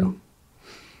could,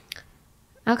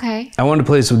 Okay. I wanted to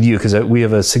play this with you because we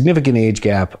have a significant age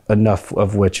gap, enough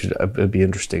of which it'd be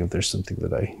interesting if there's something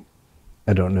that I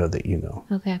don't know that you know.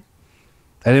 Okay.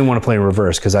 I didn't want to play in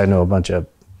reverse because I know a bunch of...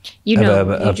 You know so I've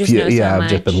much.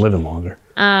 just been living longer.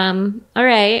 All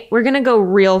right. We're going to go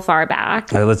real far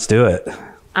back. All right, let's do it.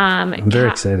 I'm very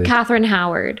excited. Catherine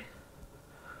Howard.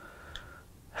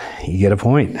 You get a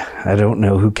point. I don't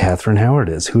know who Catherine Howard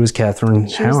is. Who is Catherine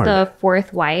She was Howard? the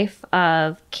fourth wife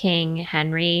of King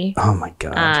Henry Oh my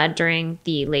God. during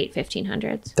the late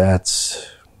 1500s.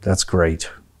 That's great.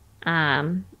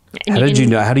 How did you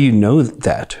know? How do you know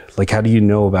that? Like, how do you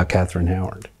know about Catherine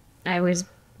Howard? I was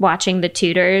watching The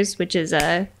Tudors, which is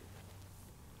a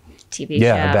TV show.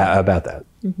 Yeah, about that.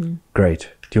 Great.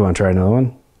 Do you want to try another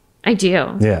one? I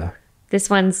do. Yeah. This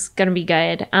one's going to be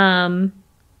good. Yeah,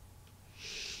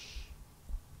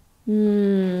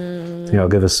 I'll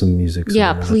give us some music.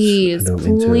 Yeah, please. I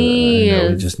know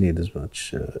we just need as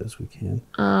much as we can.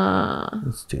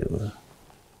 Let's do...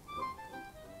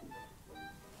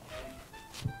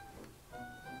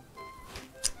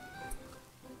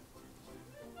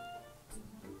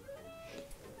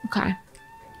 Okay.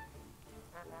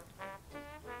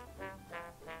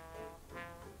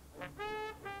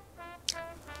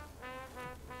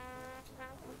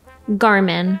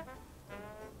 Garmin.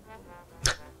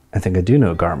 I think I do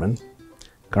know Garmin.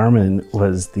 Garmin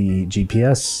was the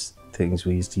GPS things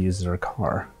we used to use in our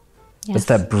car. Yes. It's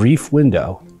that brief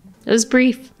window. It was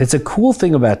brief. It's a cool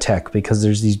thing about tech because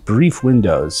there's these brief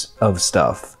windows of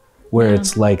stuff where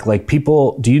it's like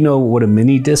people, do you know what a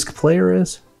mini disc player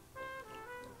is?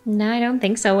 No, I don't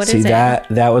think so. What is it?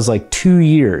 That was like 2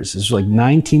 years. It was like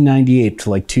 1998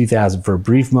 to like 2000. For a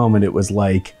brief moment, it was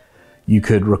like you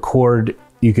could record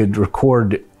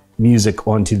music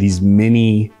onto these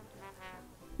mini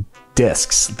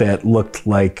discs that looked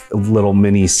like little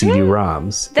mini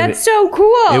CD-ROMs. That's so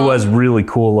cool. It was really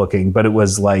cool looking, but it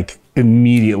was like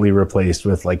immediately replaced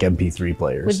with like MP3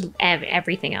 players. With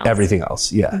everything else. Everything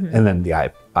else, yeah. And then the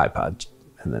iPod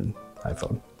and then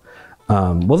iPhone.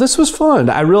 Well, this was fun.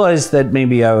 I realized that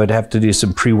maybe I would have to do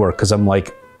some pre-work because I'm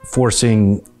like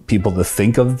forcing people to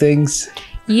think of things.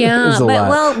 Yeah,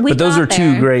 but those are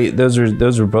two great. Those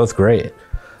are both great.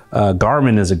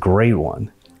 Garmin is a great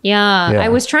one. Yeah, I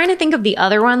was trying to think of the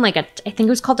other one, like I think it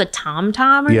was called a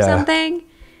TomTom or something.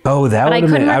 Oh, that but would I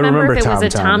couldn't remember if it was a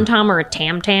TomTom. TomTom or a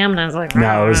Tam, and I was like,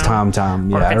 no, it was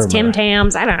TomTom. Or Yeah, if it's Tim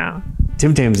Tams, I don't know.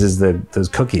 Tim Tams is those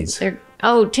cookies.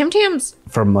 Tim Tams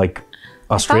from like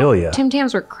Australia. Tim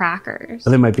Tams were crackers.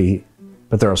 They might be,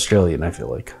 but they're Australian. I feel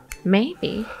like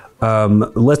maybe.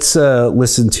 Let's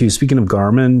listen to. Speaking of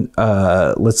Garmin,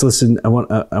 let's listen.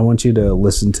 I want you to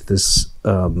listen to this.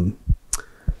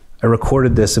 I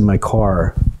recorded this in my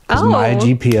car because my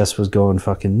GPS was going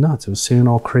fucking nuts. It was saying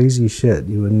all crazy shit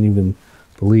you wouldn't even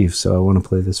believe. So I want to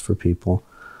play this for people.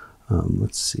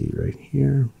 Let's see right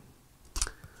here.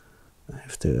 I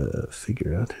have to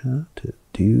figure out how to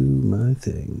do my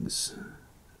things.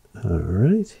 All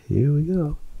right, here we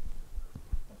go.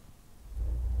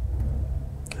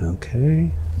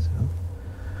 Okay, so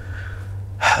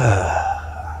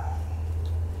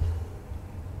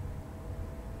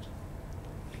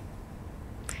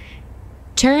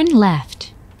turn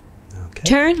left. Okay.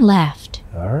 Turn left.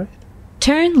 All right.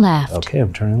 Turn left. Okay,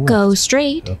 I'm turning left. Go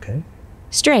straight. Okay.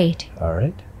 Straight. All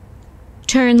right.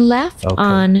 Turn left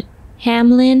on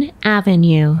Hamlin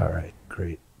Avenue. All right,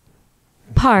 great.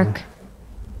 Park.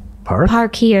 Park?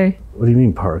 Park here. What do you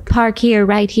mean park? Park here,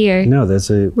 right here. No,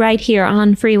 that's a... Right here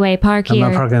on freeway, park here.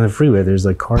 I'm not parking on the freeway. There's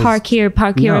like cars. Park here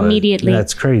immediately.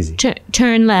 That's crazy.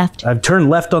 Turn left. I've turned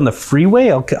left on the freeway?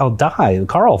 I'll die. The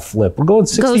car will flip. We're going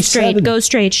 67. Go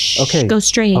straight. Shh, okay. Go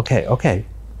straight. Okay.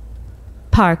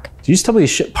 Park. Did you just tell me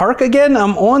to park again?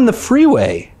 I'm on the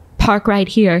freeway. Park right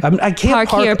here. I can't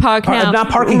park here. Park now. I'm not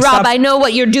parking. Rob, stop. I know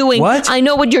what you're doing. What? I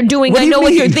know what you're doing. What I know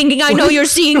what you're mean? thinking. I know you're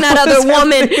seeing that other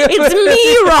woman. It's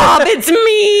me, Rob. It's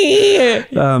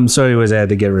me. So anyways, I had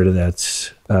to get rid of that.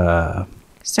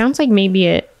 Sounds like maybe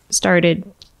it started.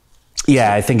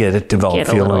 Yeah, I think it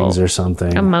developed feelings or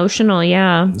something. Emotional,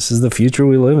 yeah. This is the future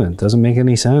we live in. Doesn't make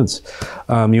any sense.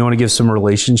 You want to give some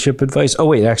relationship advice? Oh,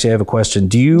 wait, actually, I have a question.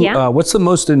 Do you? Yeah? What's the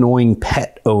most annoying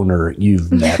pet owner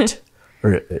you've met?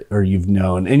 Or you've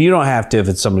known, and you don't have to if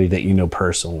it's somebody that you know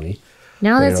personally.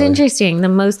 No, that's interesting. The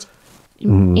most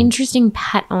interesting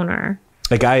pet owner.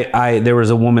 Like there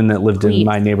was a woman that lived in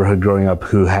my neighborhood growing up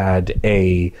who had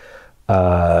a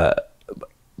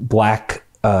black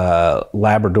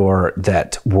Labrador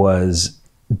that was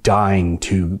dying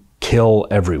to kill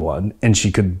everyone, and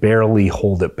she could barely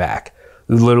hold it back.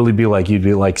 It would literally be like you'd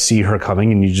be like see her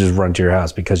coming, and you just run to your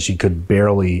house because she could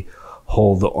barely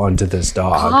hold onto this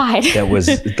dog that was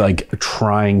like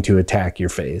trying to attack your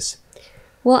face.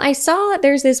 Well, I saw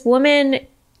there's this woman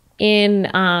in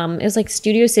it was like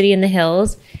Studio City in the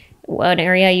Hills, an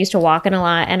area I used to walk in a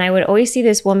lot, and I would always see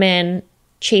this woman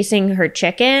chasing her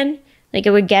chicken. Like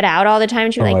it would get out all the time.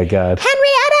 And she'd be like, my God.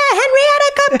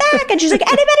 Henrietta, come back. And she's like,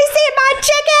 anybody see my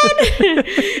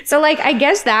chicken? So like, I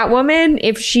guess that woman,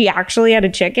 if she actually had a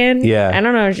chicken, I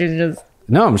don't know. She's just.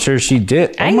 No, I'm sure she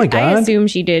did. Oh my God. I assume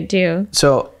she did too.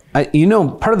 So,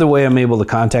 part of the way I'm able to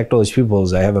contact all these people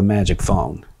is I have a magic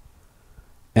phone.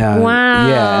 And wow.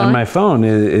 Yeah, and my phone,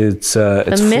 it's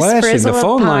flashing. The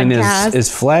phone line is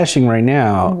flashing right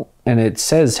now, and it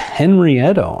says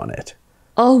Henrietta on it.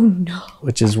 Oh, no.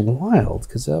 Which is wild,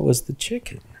 because that was the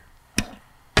chicken.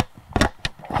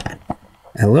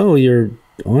 Hello, you're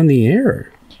on the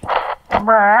air.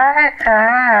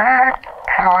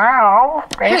 Hello,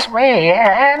 it's me,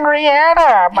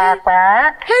 Henrietta.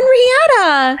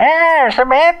 Henrietta! Hey,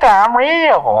 Samantha, I'm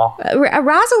real.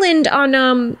 Rosalind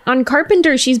on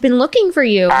Carpenter, she's been looking for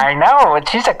you. I know, and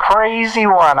she's a crazy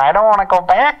one. I don't want to go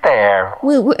back there.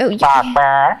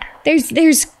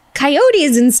 There's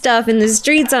coyotes and stuff in the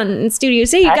streets in Studio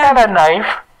City. I got a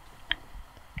knife.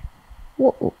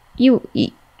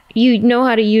 You know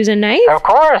how to use a knife? Of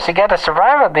course, you got to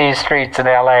survive on these streets in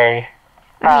L.A.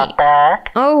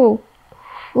 Oh.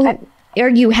 Well, are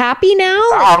you happy now?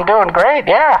 Oh, I'm doing great,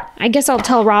 yeah. I guess I'll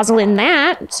tell Rosalind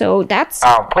that. So that's...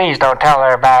 Oh, please don't tell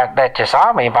her about that you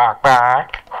saw me, Bach.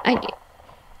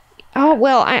 Oh,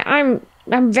 well, I'm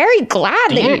very glad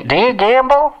that Do you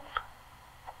gamble?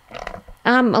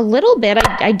 A little bit.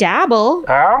 I dabble.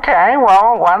 Okay,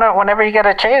 well, why not, whenever you get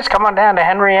a chance, come on down to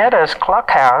Henrietta's Cluck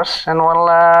House, and we'll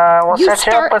set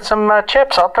you up with some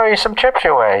chips. I'll throw you some chips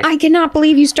your way. I cannot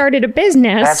believe you started a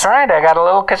business. That's right, I got a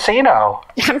little casino.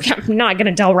 I'm not going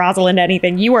to tell Rosalind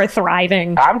anything. You are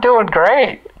thriving. I'm doing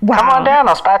great. Wow. Come on down,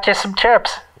 I'll spot you some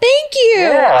chips. Thank you.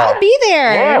 Yeah. I'll be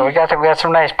there. Yeah, we got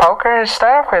some nice poker and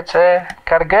stuff. It's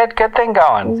got a good thing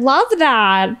going. Love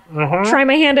that. Mm-hmm. Try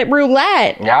my hand at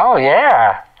roulette. Oh,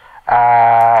 yeah.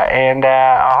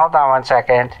 Hold on one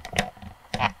second.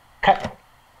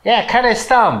 Cut his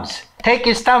thumbs. Take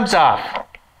his thumbs off.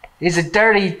 He's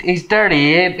dirty. He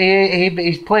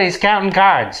plays counting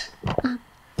cards.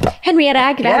 Henrietta,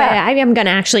 I am going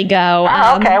to actually go.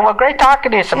 Oh, okay. Well, great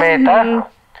talking to you, Samantha.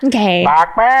 Okay.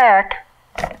 Back.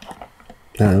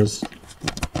 That was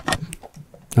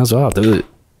odd. Did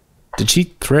she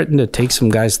threaten to take some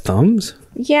guy's thumbs?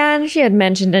 Yeah, and she had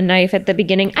mentioned a knife at the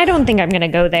beginning. I don't think I'm going to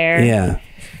go there. Yeah.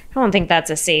 I don't think that's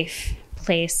a safe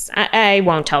place. I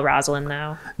won't tell Rosalind,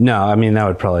 though. No, I mean, that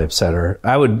would probably upset her.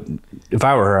 If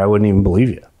I were her, I wouldn't even believe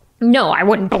you. No, I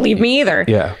wouldn't believe me either.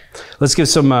 Yeah. Let's give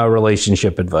some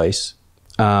relationship advice.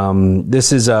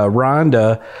 This is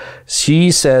Rhonda.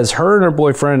 She says her and her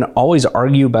boyfriend always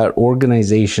argue about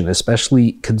organization,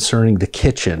 especially concerning the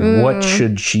kitchen. What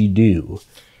should she do?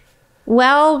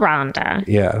 Well, Rhonda.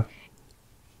 Yeah.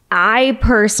 I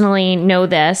personally know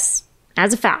this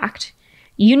as a fact.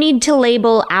 You need to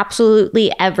label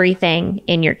absolutely everything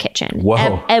in your kitchen.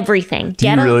 Whoa. Everything. Do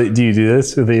you do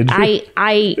this with Andrew?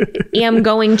 I am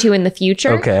going to in the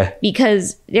future. Okay.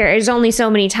 Because there is only so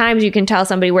many times you can tell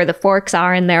somebody where the forks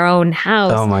are in their own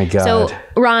house. Oh my God. So,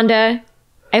 Rhonda,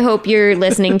 I hope you're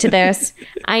listening to this.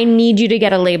 I need you to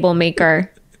get a label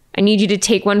maker. I need you to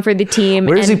take one for the team.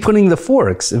 Where is he putting the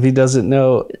forks if he doesn't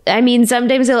know? I mean,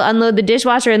 sometimes he'll unload the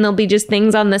dishwasher and there'll be just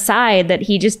things on the side that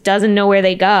he just doesn't know where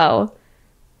they go.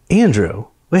 Andrew,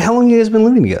 wait, how long have you guys been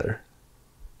living together?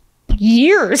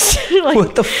 Years.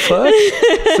 What the fuck?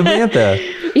 Samantha.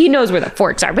 He knows where the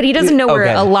forks are, but he doesn't know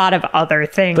where a lot of other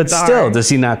things are. But still, does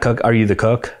he not cook? Are you the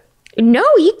cook? No,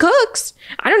 he cooks.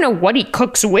 I don't know what he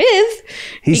cooks with.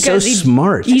 He's so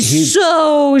smart. He's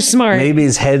so smart. Maybe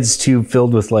his head's too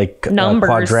filled with numbers,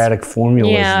 quadratic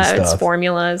formulas and stuff. Yeah, it's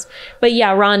formulas. But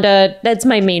yeah, Rhonda, that's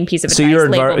my main piece of advice.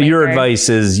 So your advice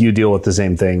is you deal with the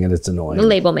same thing and it's annoying.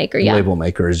 Label maker, yeah. Label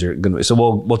maker is your good. So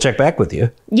we'll check back with you.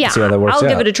 Yeah, see how that works I'll out.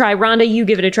 give it a try. Rhonda, you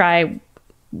give it a try.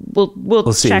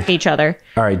 We'll check each other.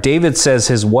 All right. David says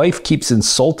his wife keeps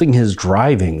insulting his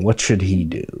driving. What should he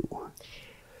do?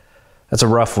 That's a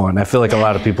rough one. I feel like a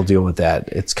lot of people deal with that.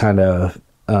 It's kind of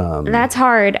that's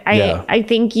hard. I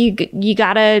think you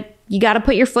gotta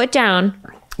put your foot down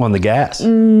on the gas.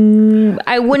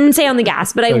 I wouldn't say on the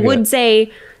gas, but I would say,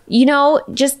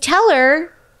 just tell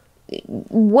her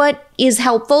what is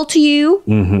helpful to you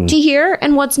to hear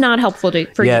and what's not helpful for you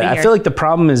to hear. Yeah, I feel like the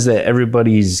problem is that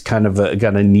everybody's kind of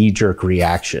got a knee-jerk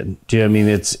reaction. Do you know what I mean?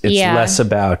 It's less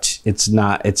about,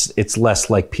 it's less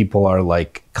like people are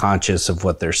like conscious of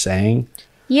what they're saying.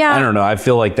 Yeah. I don't know. I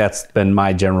feel like that's been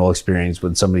my general experience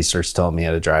when somebody starts telling me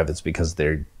how to drive. It's because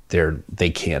they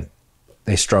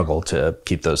struggle to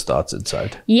keep those thoughts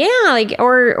inside. Yeah, like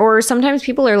or sometimes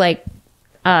people are like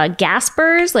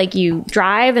gaspers, like you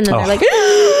drive and then they're like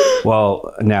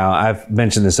well, now I've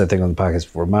mentioned this I think on the podcast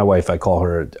before. My wife, I call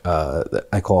her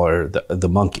the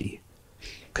monkey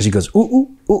because she goes ooh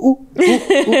ooh ooh ooh, ooh.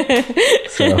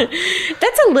 So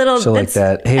that's a little like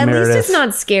that. Hey, at Meredith, least it's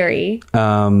not scary.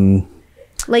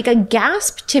 Like a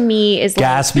gasp to me is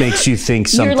gasp makes you think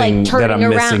something that I'm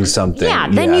missing something. Yeah,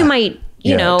 then you might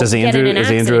you know, is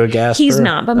Andrew a gasper? He's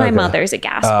not, but my mother's a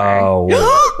gasper. Oh,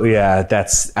 yeah,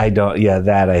 it's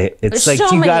like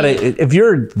you gotta, if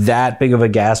you're that big of a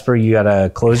gasper, you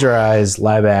gotta close your eyes,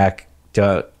 lie back,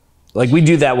 Like we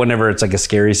do that whenever it's like a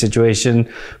scary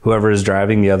situation. Whoever is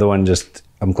driving, the other one just,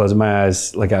 I'm closing my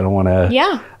eyes. Like I don't want to.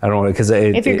 Yeah. I don't want to, because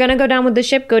if you're gonna go down with the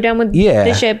ship, go down with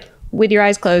the ship with your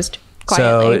eyes closed.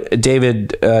 Quietly. So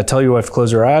David, tell your wife to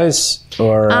close her eyes,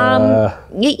 or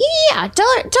yeah,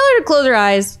 tell her to close her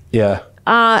eyes. Yeah.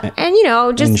 And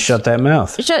just and shut that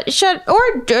mouth. Shut,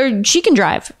 or she can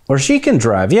drive. Or she can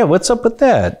drive. Yeah. What's up with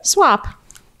that? Swap.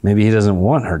 Maybe he doesn't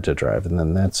want her to drive, and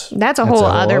then that's a whole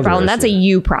other problem. Issue. That's a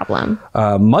you problem.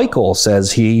 Michael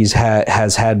says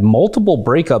has had multiple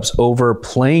breakups over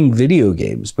playing video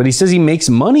games, but he says he makes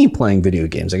money playing video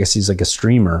games. I guess he's like a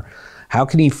streamer. How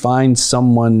can he find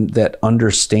someone that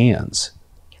understands?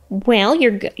 Well,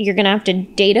 you're gonna have to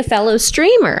date a fellow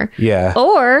streamer. Yeah.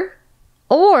 Or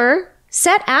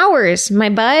set hours, my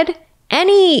bud.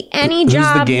 Any Who's job.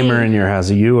 Who's the gamer in your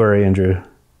house? Are you or Andrew?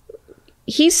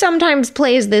 He sometimes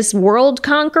plays this world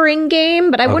conquering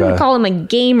game, but I wouldn't call him a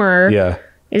gamer. Yeah.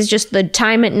 It's just the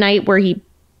time at night where he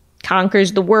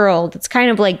conquers the world. It's kind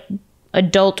of like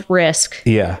adult Risk.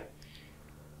 Yeah.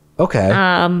 Okay.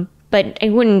 But I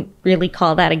wouldn't really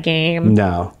call that a game.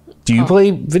 No. Do you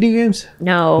play video games?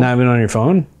 No. Not even on your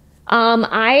phone?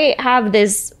 I have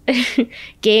this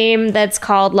game that's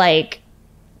called like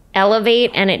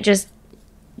Elevate, and it just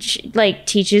like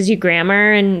teaches you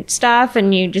grammar and stuff,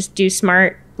 and you just do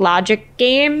smart logic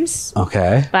games.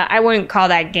 Okay. But I wouldn't call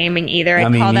that gaming either. I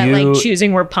mean, call that like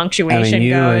choosing where punctuation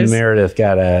you goes. And Meredith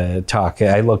gotta talk.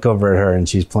 I look over at her and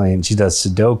she's playing. She does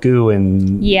Sudoku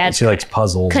and she likes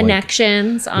puzzles,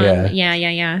 connections.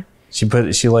 Yeah. She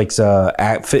likes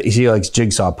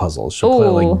jigsaw puzzles. She'll play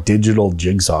like digital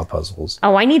jigsaw puzzles.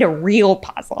 Oh, I need a real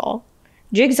puzzle.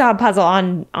 Jigsaw puzzle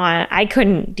on I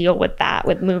couldn't deal with that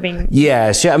with moving.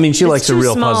 Yeah, she likes a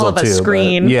real small puzzle of a too.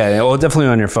 Screen. Yeah, well, definitely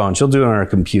on your phone. She'll do it on her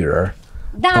computer.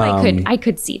 That I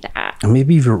could see that.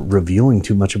 Maybe you're revealing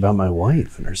too much about my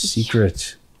wife and her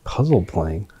secret puzzle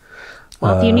playing.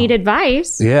 Well, if you need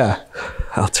advice. Yeah,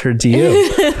 I'll turn to you.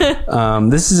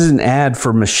 This is an ad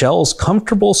for Michelle's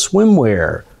Comfortable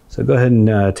Swimwear. So go ahead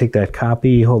and take that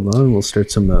copy. Hold on, we'll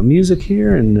start some music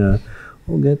here and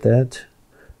we'll get that.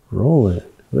 Roll it.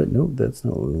 But nope, that's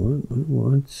not what we want. We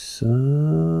want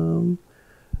some.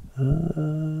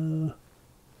 There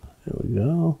we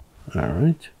go. All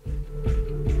right.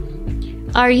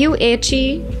 Are you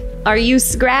itchy? Are you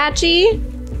scratchy?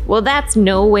 Well, that's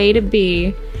no way to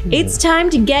be. It's time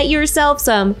to get yourself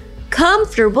some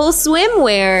comfortable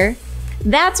swimwear.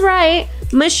 That's right,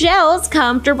 Michelle's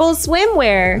Comfortable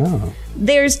Swimwear. Oh.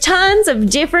 There's tons of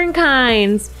different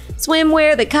kinds.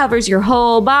 Swimwear that covers your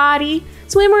whole body.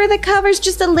 Swimwear that covers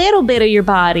just a little bit of your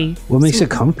body. What makes it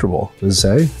comfortable? Does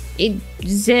it say? It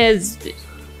says,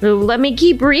 let me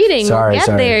keep reading. Sorry.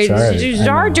 It's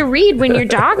hard to read when you're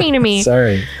talking to me.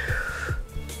 Sorry.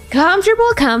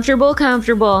 Comfortable, comfortable,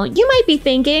 comfortable. You might be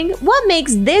thinking, what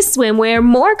makes this swimwear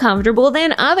more comfortable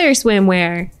than other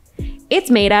swimwear?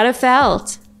 It's made out of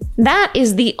felt. That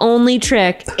is the only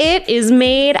trick. It is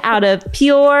made out of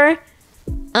pure,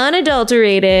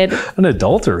 unadulterated.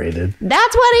 Unadulterated?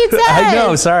 That's what it says. I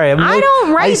know, sorry. I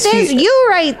don't write this. You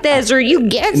write this, or you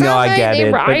get something. No, I get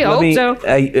it. I hope so.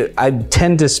 I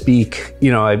tend to speak,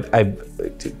 I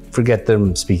forget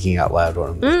them speaking out loud when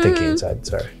I'm thinking inside.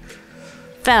 Sorry.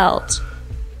 Felt.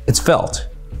 It's felt.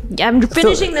 I'm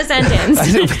finishing the sentence.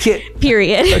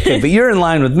 Period. Okay, but you're in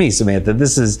line with me, Samantha.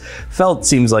 Felt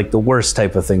seems like the worst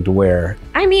type of thing to wear.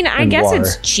 I mean, I guess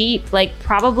it's cheap. Like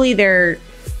probably what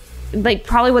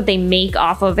they make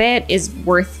off of it is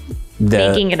worth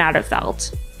making it out of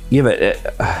felt. Yeah, but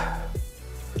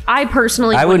I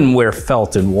personally wouldn't wear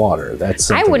felt in water.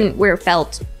 I wouldn't wear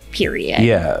felt. Period.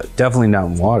 Yeah, definitely not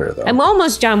in water though. I'm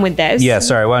almost done with this. Yeah,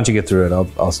 sorry. Why don't you get through it?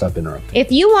 I'll stop interrupting.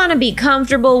 If you want to be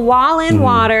comfortable while in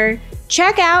water,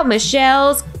 check out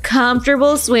Michelle's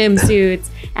Comfortable Swimsuits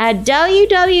at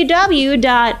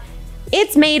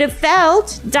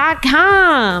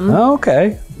www.itsmadeoffelt.com. Oh,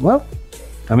 okay. Well,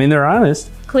 I mean, they're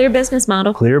honest. Clear business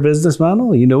model. Clear business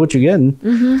model. You know what you're getting.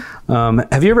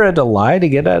 Have you ever had to lie to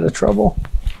get out of trouble?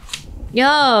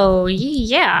 Yo,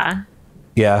 yeah.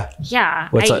 Yeah. Yeah.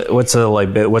 What's a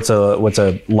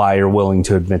lie you're willing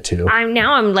to admit to? I'm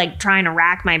like trying to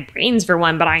rack my brains for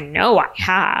one, but I know I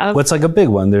have. What's like a big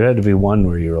one? There had to be one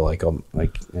where you were like,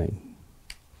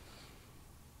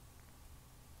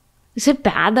 Is it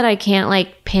bad that I can't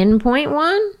like pinpoint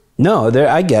one? No,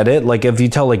 I get it. Like if you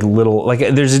tell like little, like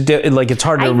there's it's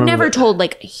hard to remember. I've never told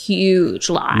like a huge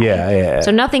lie. Yeah. So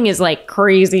nothing is like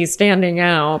crazy standing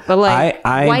out, but like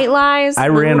white lies. I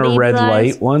ran a red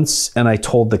light once, and I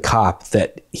told the cop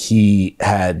that he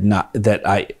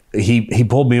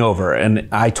pulled me over, and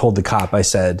I told the cop, I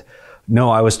said,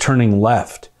 no, I was turning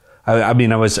left. I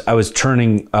mean, I was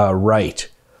turning right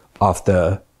off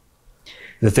the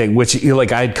thing, which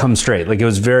like I'd come straight. Like it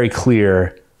was very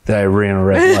clear that I ran a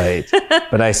red light,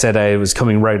 but I said I was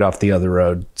coming right off the other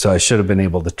road, so I should have been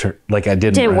able to turn. Like I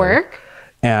didn't. Did it work?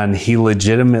 And he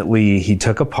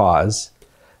took a pause,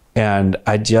 and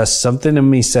something in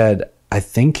me said, I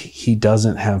think he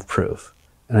doesn't have proof,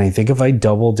 and I think if I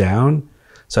double down,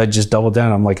 so I just doubled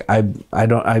down. I'm like, I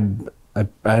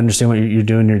understand what you're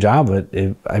doing your job, but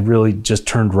I really just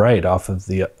turned right off of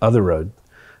the other road.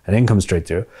 I didn't come straight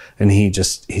through. And he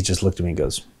just looked at me and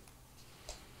goes,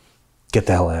 get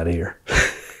the hell out of here.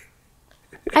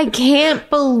 I can't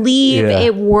believe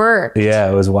it worked. Yeah,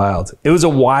 it was wild. It was a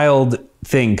wild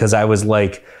thing because I was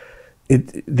like,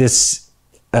 it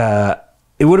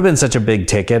would have been such a big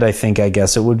ticket. I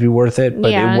guess it would be worth it.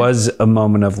 But it was a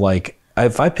moment of like,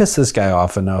 if I piss this guy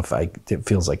off enough, it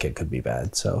feels like it could be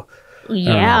bad. So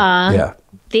yeah. Yeah.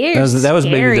 That was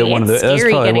maybe that was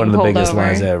probably one of the biggest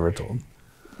lies I ever told.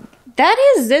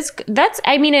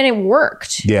 I mean, and it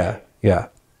worked. Yeah. Yeah.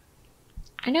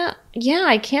 I know. Yeah.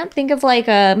 I can't think of like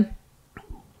a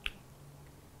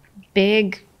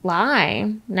big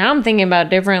lie. Now I'm thinking about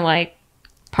different like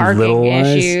parking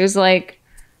issues. Like,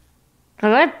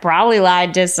 cause I probably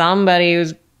lied to somebody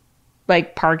who's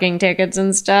like parking tickets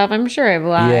and stuff. I'm sure I've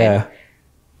lied. Yeah.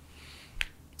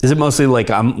 Is it mostly like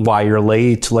why you're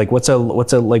late? Like what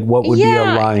would be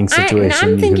a lying situation?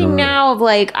 I'm thinking now of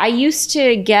like I used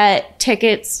to get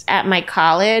tickets at my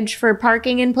college for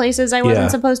parking in places I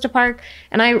wasn't supposed to park,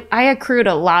 and I accrued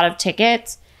a lot of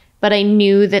tickets, but I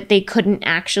knew that they couldn't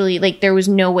actually like there was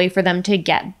no way for them to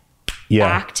get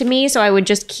back to me, so I would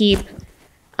just keep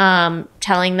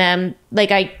telling them,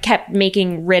 like I kept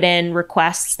making written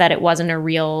requests that it wasn't a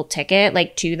real ticket,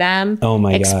 like to them,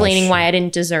 explaining why I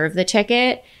didn't deserve the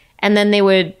ticket. And then they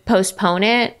would postpone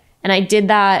it. And I did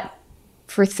that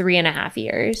for 3.5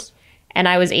 years. And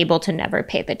I was able to never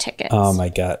pay the tickets. Oh my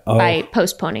God. By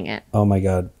postponing it. Oh my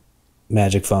God.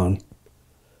 Magic phone.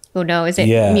 Oh no, is it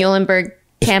Muhlenberg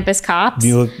campus cops?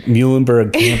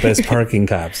 Muhlenberg campus parking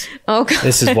cops. Oh God.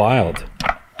 This is wild.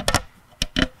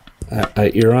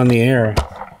 You're on the air.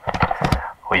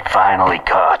 We finally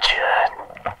caught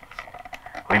you.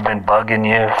 We've been bugging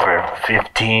you for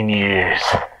 15 years.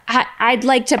 I'd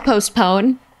like to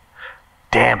postpone.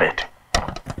 Damn it.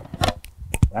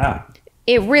 Wow.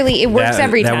 It works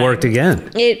every time. That worked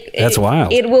again. That's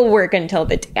wild. It will work until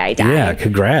the day I die. Yeah,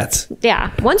 congrats.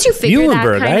 Yeah. Once you figure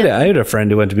Muhlenberg. that I had a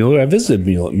friend who went to Muhlenberg. I visited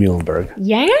Muhlenberg.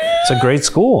 Yeah. It's a great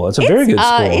school. It's a very good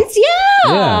school.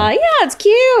 It's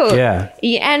cute. Yeah.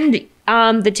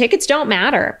 And the tickets don't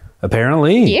matter.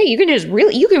 Apparently. Yeah, you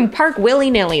can park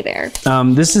willy-nilly there.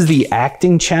 This is the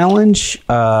acting challenge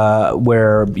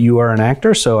where you are an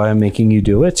actor, so I'm making you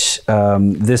do it.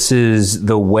 This is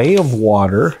The Way of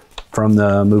Water from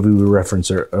the movie we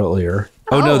referenced earlier.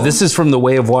 Oh, no, this is from The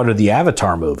Way of Water, the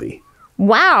Avatar movie.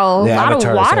 Wow, a lot of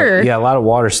water. Yeah, a lot of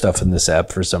water stuff in this app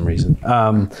for some reason.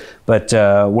 But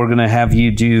we're going to have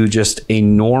you do just a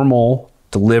normal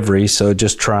delivery, so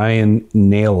just try and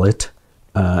nail it.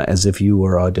 As if you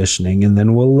were auditioning, and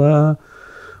then we'll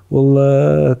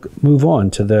move on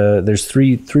to there's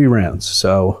three rounds.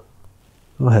 So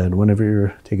go ahead whenever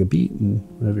you take a beat and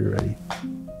whenever you're ready.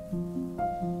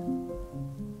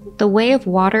 The way of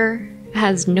water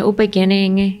has no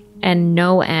beginning and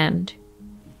no end.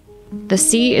 The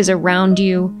sea is around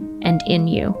you and in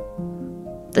you.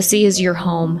 The sea is your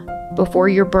home before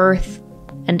your birth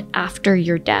and after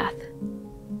your death.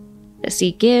 The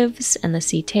sea gives and the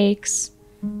sea takes.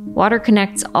 Water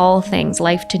connects all things,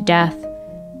 life to death,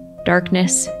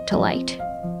 darkness to light.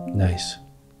 Nice.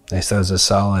 That was a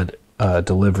solid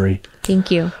delivery. Thank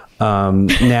you.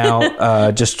 Now,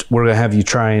 we're going to have you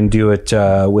try and do it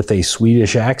with a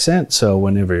Swedish accent. So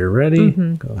whenever you're ready,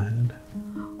 go ahead.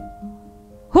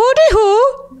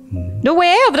 Hooty-hoo! The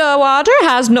way of the water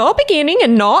has no beginning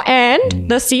and no end.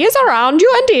 The sea is around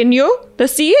you and in you. The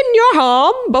sea in your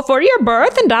home before your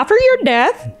birth and after your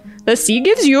death. The sea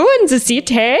gives you and the sea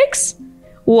takes.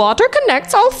 Water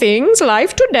connects all things,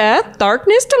 life to death,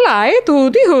 darkness to light,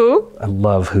 hooty-hoo. I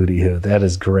love hooty-hoo. That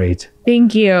is great.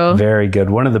 Thank you. Very good.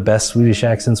 One of the best Swedish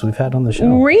accents we've had on the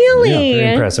show. Really? Yeah,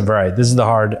 very impressive. All right, this is the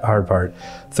hard part.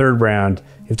 Third round,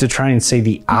 you have to try and say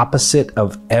the opposite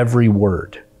of every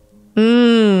word.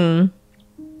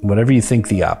 Whatever you think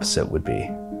the opposite would be.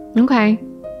 Okay.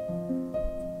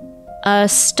 A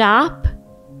stop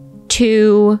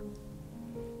to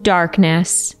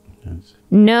darkness. Yes.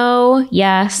 No,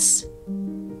 yes.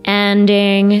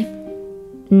 Ending.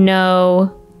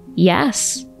 No,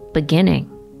 yes. Beginning.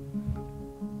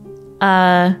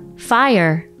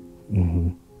 Fire.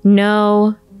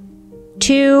 No,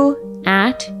 2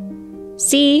 at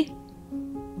C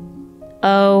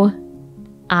O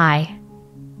I.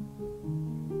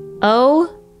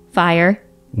 O, fire.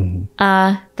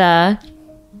 The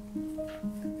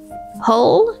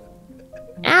hole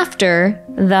after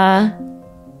the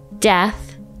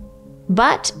death,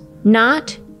 but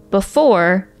not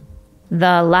before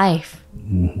the life.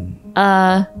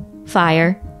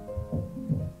 Fire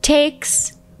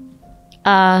takes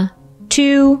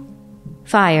to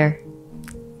fire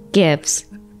gives.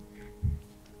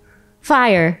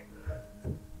 Fire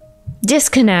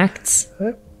disconnects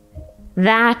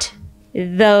that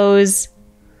those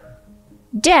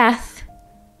death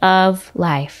of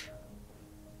life.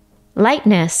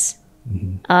 Lightness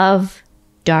of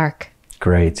dark.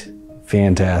 Great.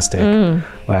 Fantastic.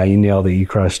 Wow, you nailed it. You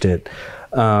crushed it.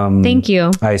 Thank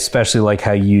you. I especially like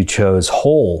how you chose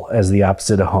whole as the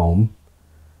opposite of home.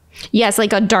 Yes,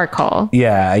 like a dark hole.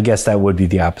 Yeah, I guess that would be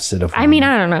the opposite of home. I mean,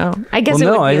 I don't know. I guess it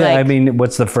would be I mean,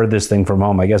 what's the furthest thing from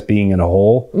home? I guess being in a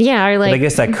hole. Yeah, or But I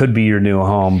guess that could be your new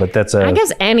home, but that's I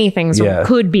guess anything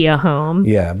could be a home.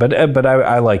 Yeah, but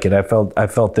I like it. I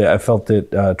felt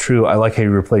it true. I like how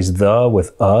you replaced the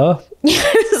with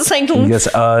It's like, I guess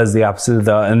is the opposite of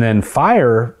the, and then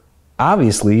fire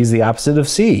obviously is the opposite of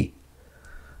sea.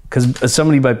 Because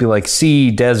somebody might be like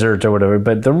sea, desert, or whatever,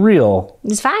 but the real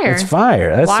it's fire. It's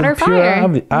fire. That's Water, the pure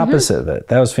fire. opposite of it.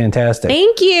 That was fantastic.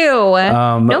 Thank you.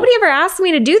 Nobody ever asked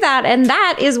me to do that, and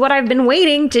that is what I've been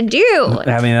waiting to do.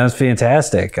 I mean, that was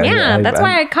fantastic. Yeah, that's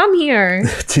why I come here.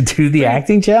 To do the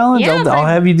acting challenge? Yeah, I'll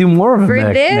have you do more of them for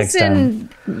next this time.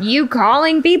 and you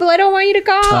calling people I don't want you to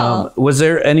call. Was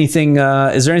there anything,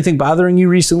 is there anything bothering you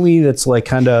recently that's like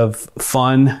kind of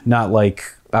fun? Not like,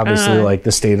 obviously like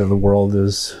the state of the world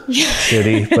is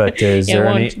shitty, but is there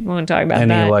won't talk about any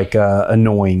that. like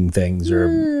annoying things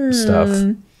or stuff?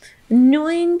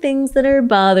 Annoying things that are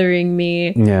bothering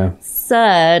me. Yeah.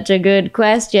 Such a good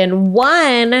question.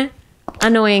 One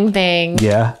annoying thing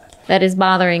Yeah. that is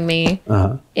bothering me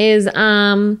is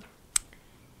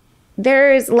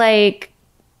there's like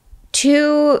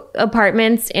 2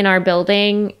 apartments in our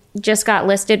building just got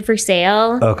listed for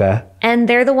sale. Okay. And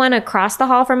they're the one across the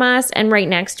hall from us and right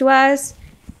next to us.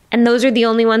 And those are the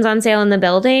only ones on sale in the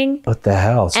building. What the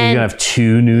hell? So And you're going to have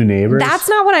 2 new neighbors? That's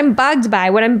not what I'm bugged by.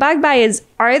 What I'm bugged by is,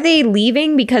 are they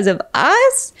leaving because of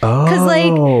us? Because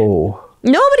like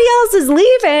nobody else is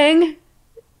leaving.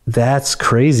 That's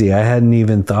crazy. I hadn't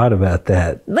even thought about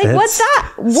that. Like, what's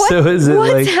that? What, So is it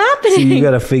what's like, happening? So you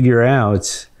got to figure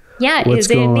out Yeah, what's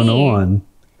is it going me?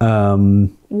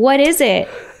 on. What is it?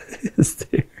 Is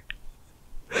there?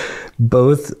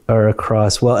 Both are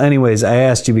across. Well, anyways, I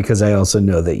asked you because I also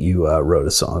know that you wrote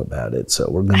a song about it. So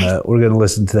we're gonna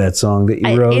listen to that song that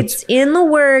you wrote. It's in the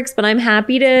works, but I'm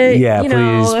happy to. Yeah,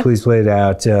 please play it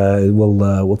out.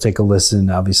 We'll take a listen.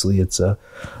 Obviously, it's a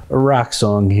rock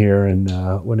song here, and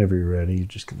whenever you're ready, you're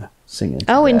just gonna sing it.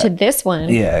 Into this one.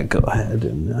 Yeah, go ahead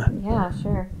and. Yeah,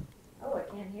 sure. Oh, I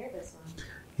can't hear this one.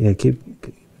 Yeah, keep.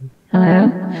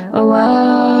 Hello. Oh,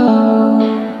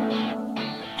 whoa.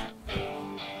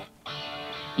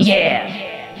 Yeah.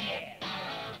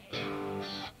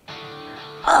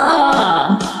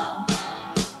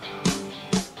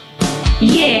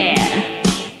 Yeah.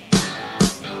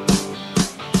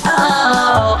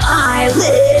 Oh, I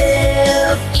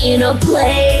live in a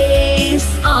place,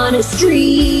 on a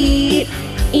street,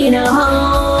 in a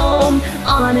home,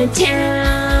 on a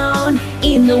town,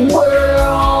 in the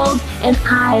world, and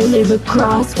I live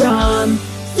across from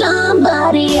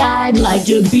somebody I'd like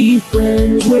to be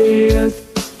friends with.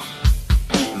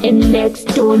 And next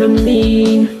door to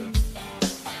me,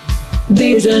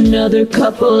 there's another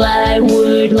couple I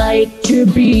would like to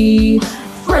be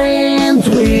friends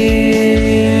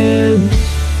with.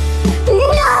 No!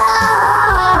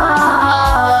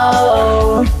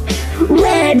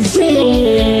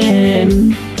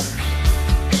 Redfin.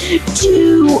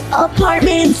 2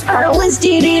 apartments are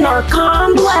listed in our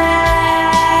complex.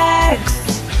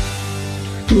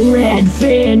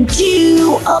 Redfin,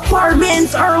 2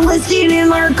 apartments are listed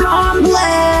in our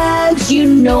complex.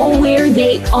 You know where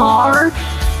they are?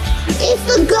 It's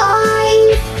the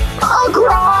guy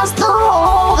across the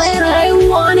hall that I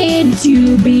wanted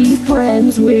to be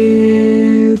friends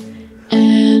with.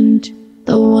 And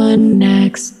the one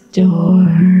next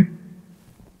door.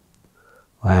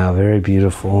 Wow, very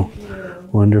beautiful.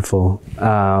 Wonderful.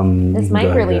 This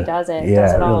mic really does it. Yeah,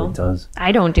 does it all. really does.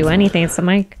 I don't do anything. It's the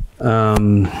mic.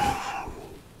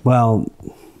 Well,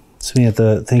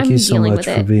 Samantha, thank you so much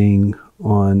for being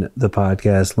on the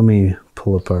podcast. Let me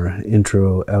pull up our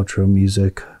intro, outro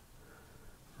music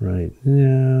right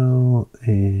now.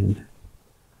 And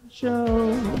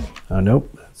oh,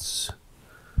 nope. That's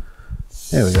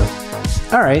There we go.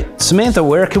 All right, Samantha,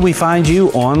 where can we find you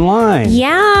online?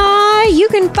 Yeah, you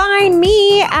can find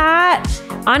me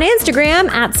on Instagram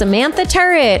at Samantha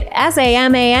Turret,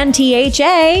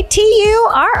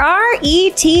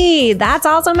 SAMANTHATURRET. That's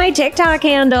also my TikTok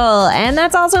handle, and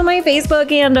that's also my Facebook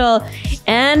handle.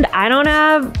 And I don't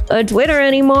have a Twitter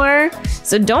anymore,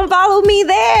 so don't follow me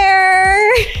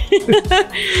there.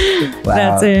 Wow.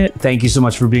 That's it. Thank you so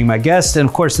much for being my guest. And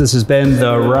of course, this has been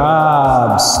the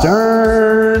Rob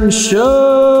Stern Show.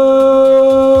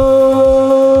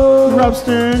 Rob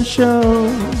Stern Show.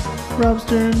 Rob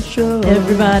Stern Show.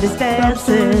 Everybody's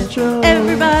dancing.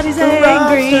 Everybody's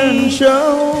angry. Rob Stern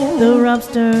Show. The Rob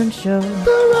Stern Show.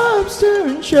 The Rob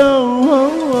Stern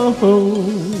Show.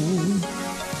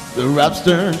 The Rob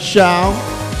Stern Show.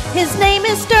 His name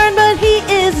is Stern, but he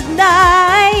is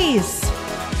nice.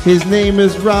 His name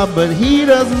is Rob, but he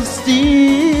doesn't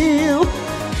steal.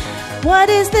 What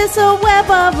is this, a web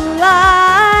of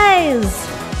lies?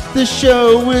 The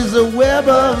show is a web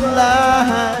of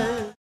lies.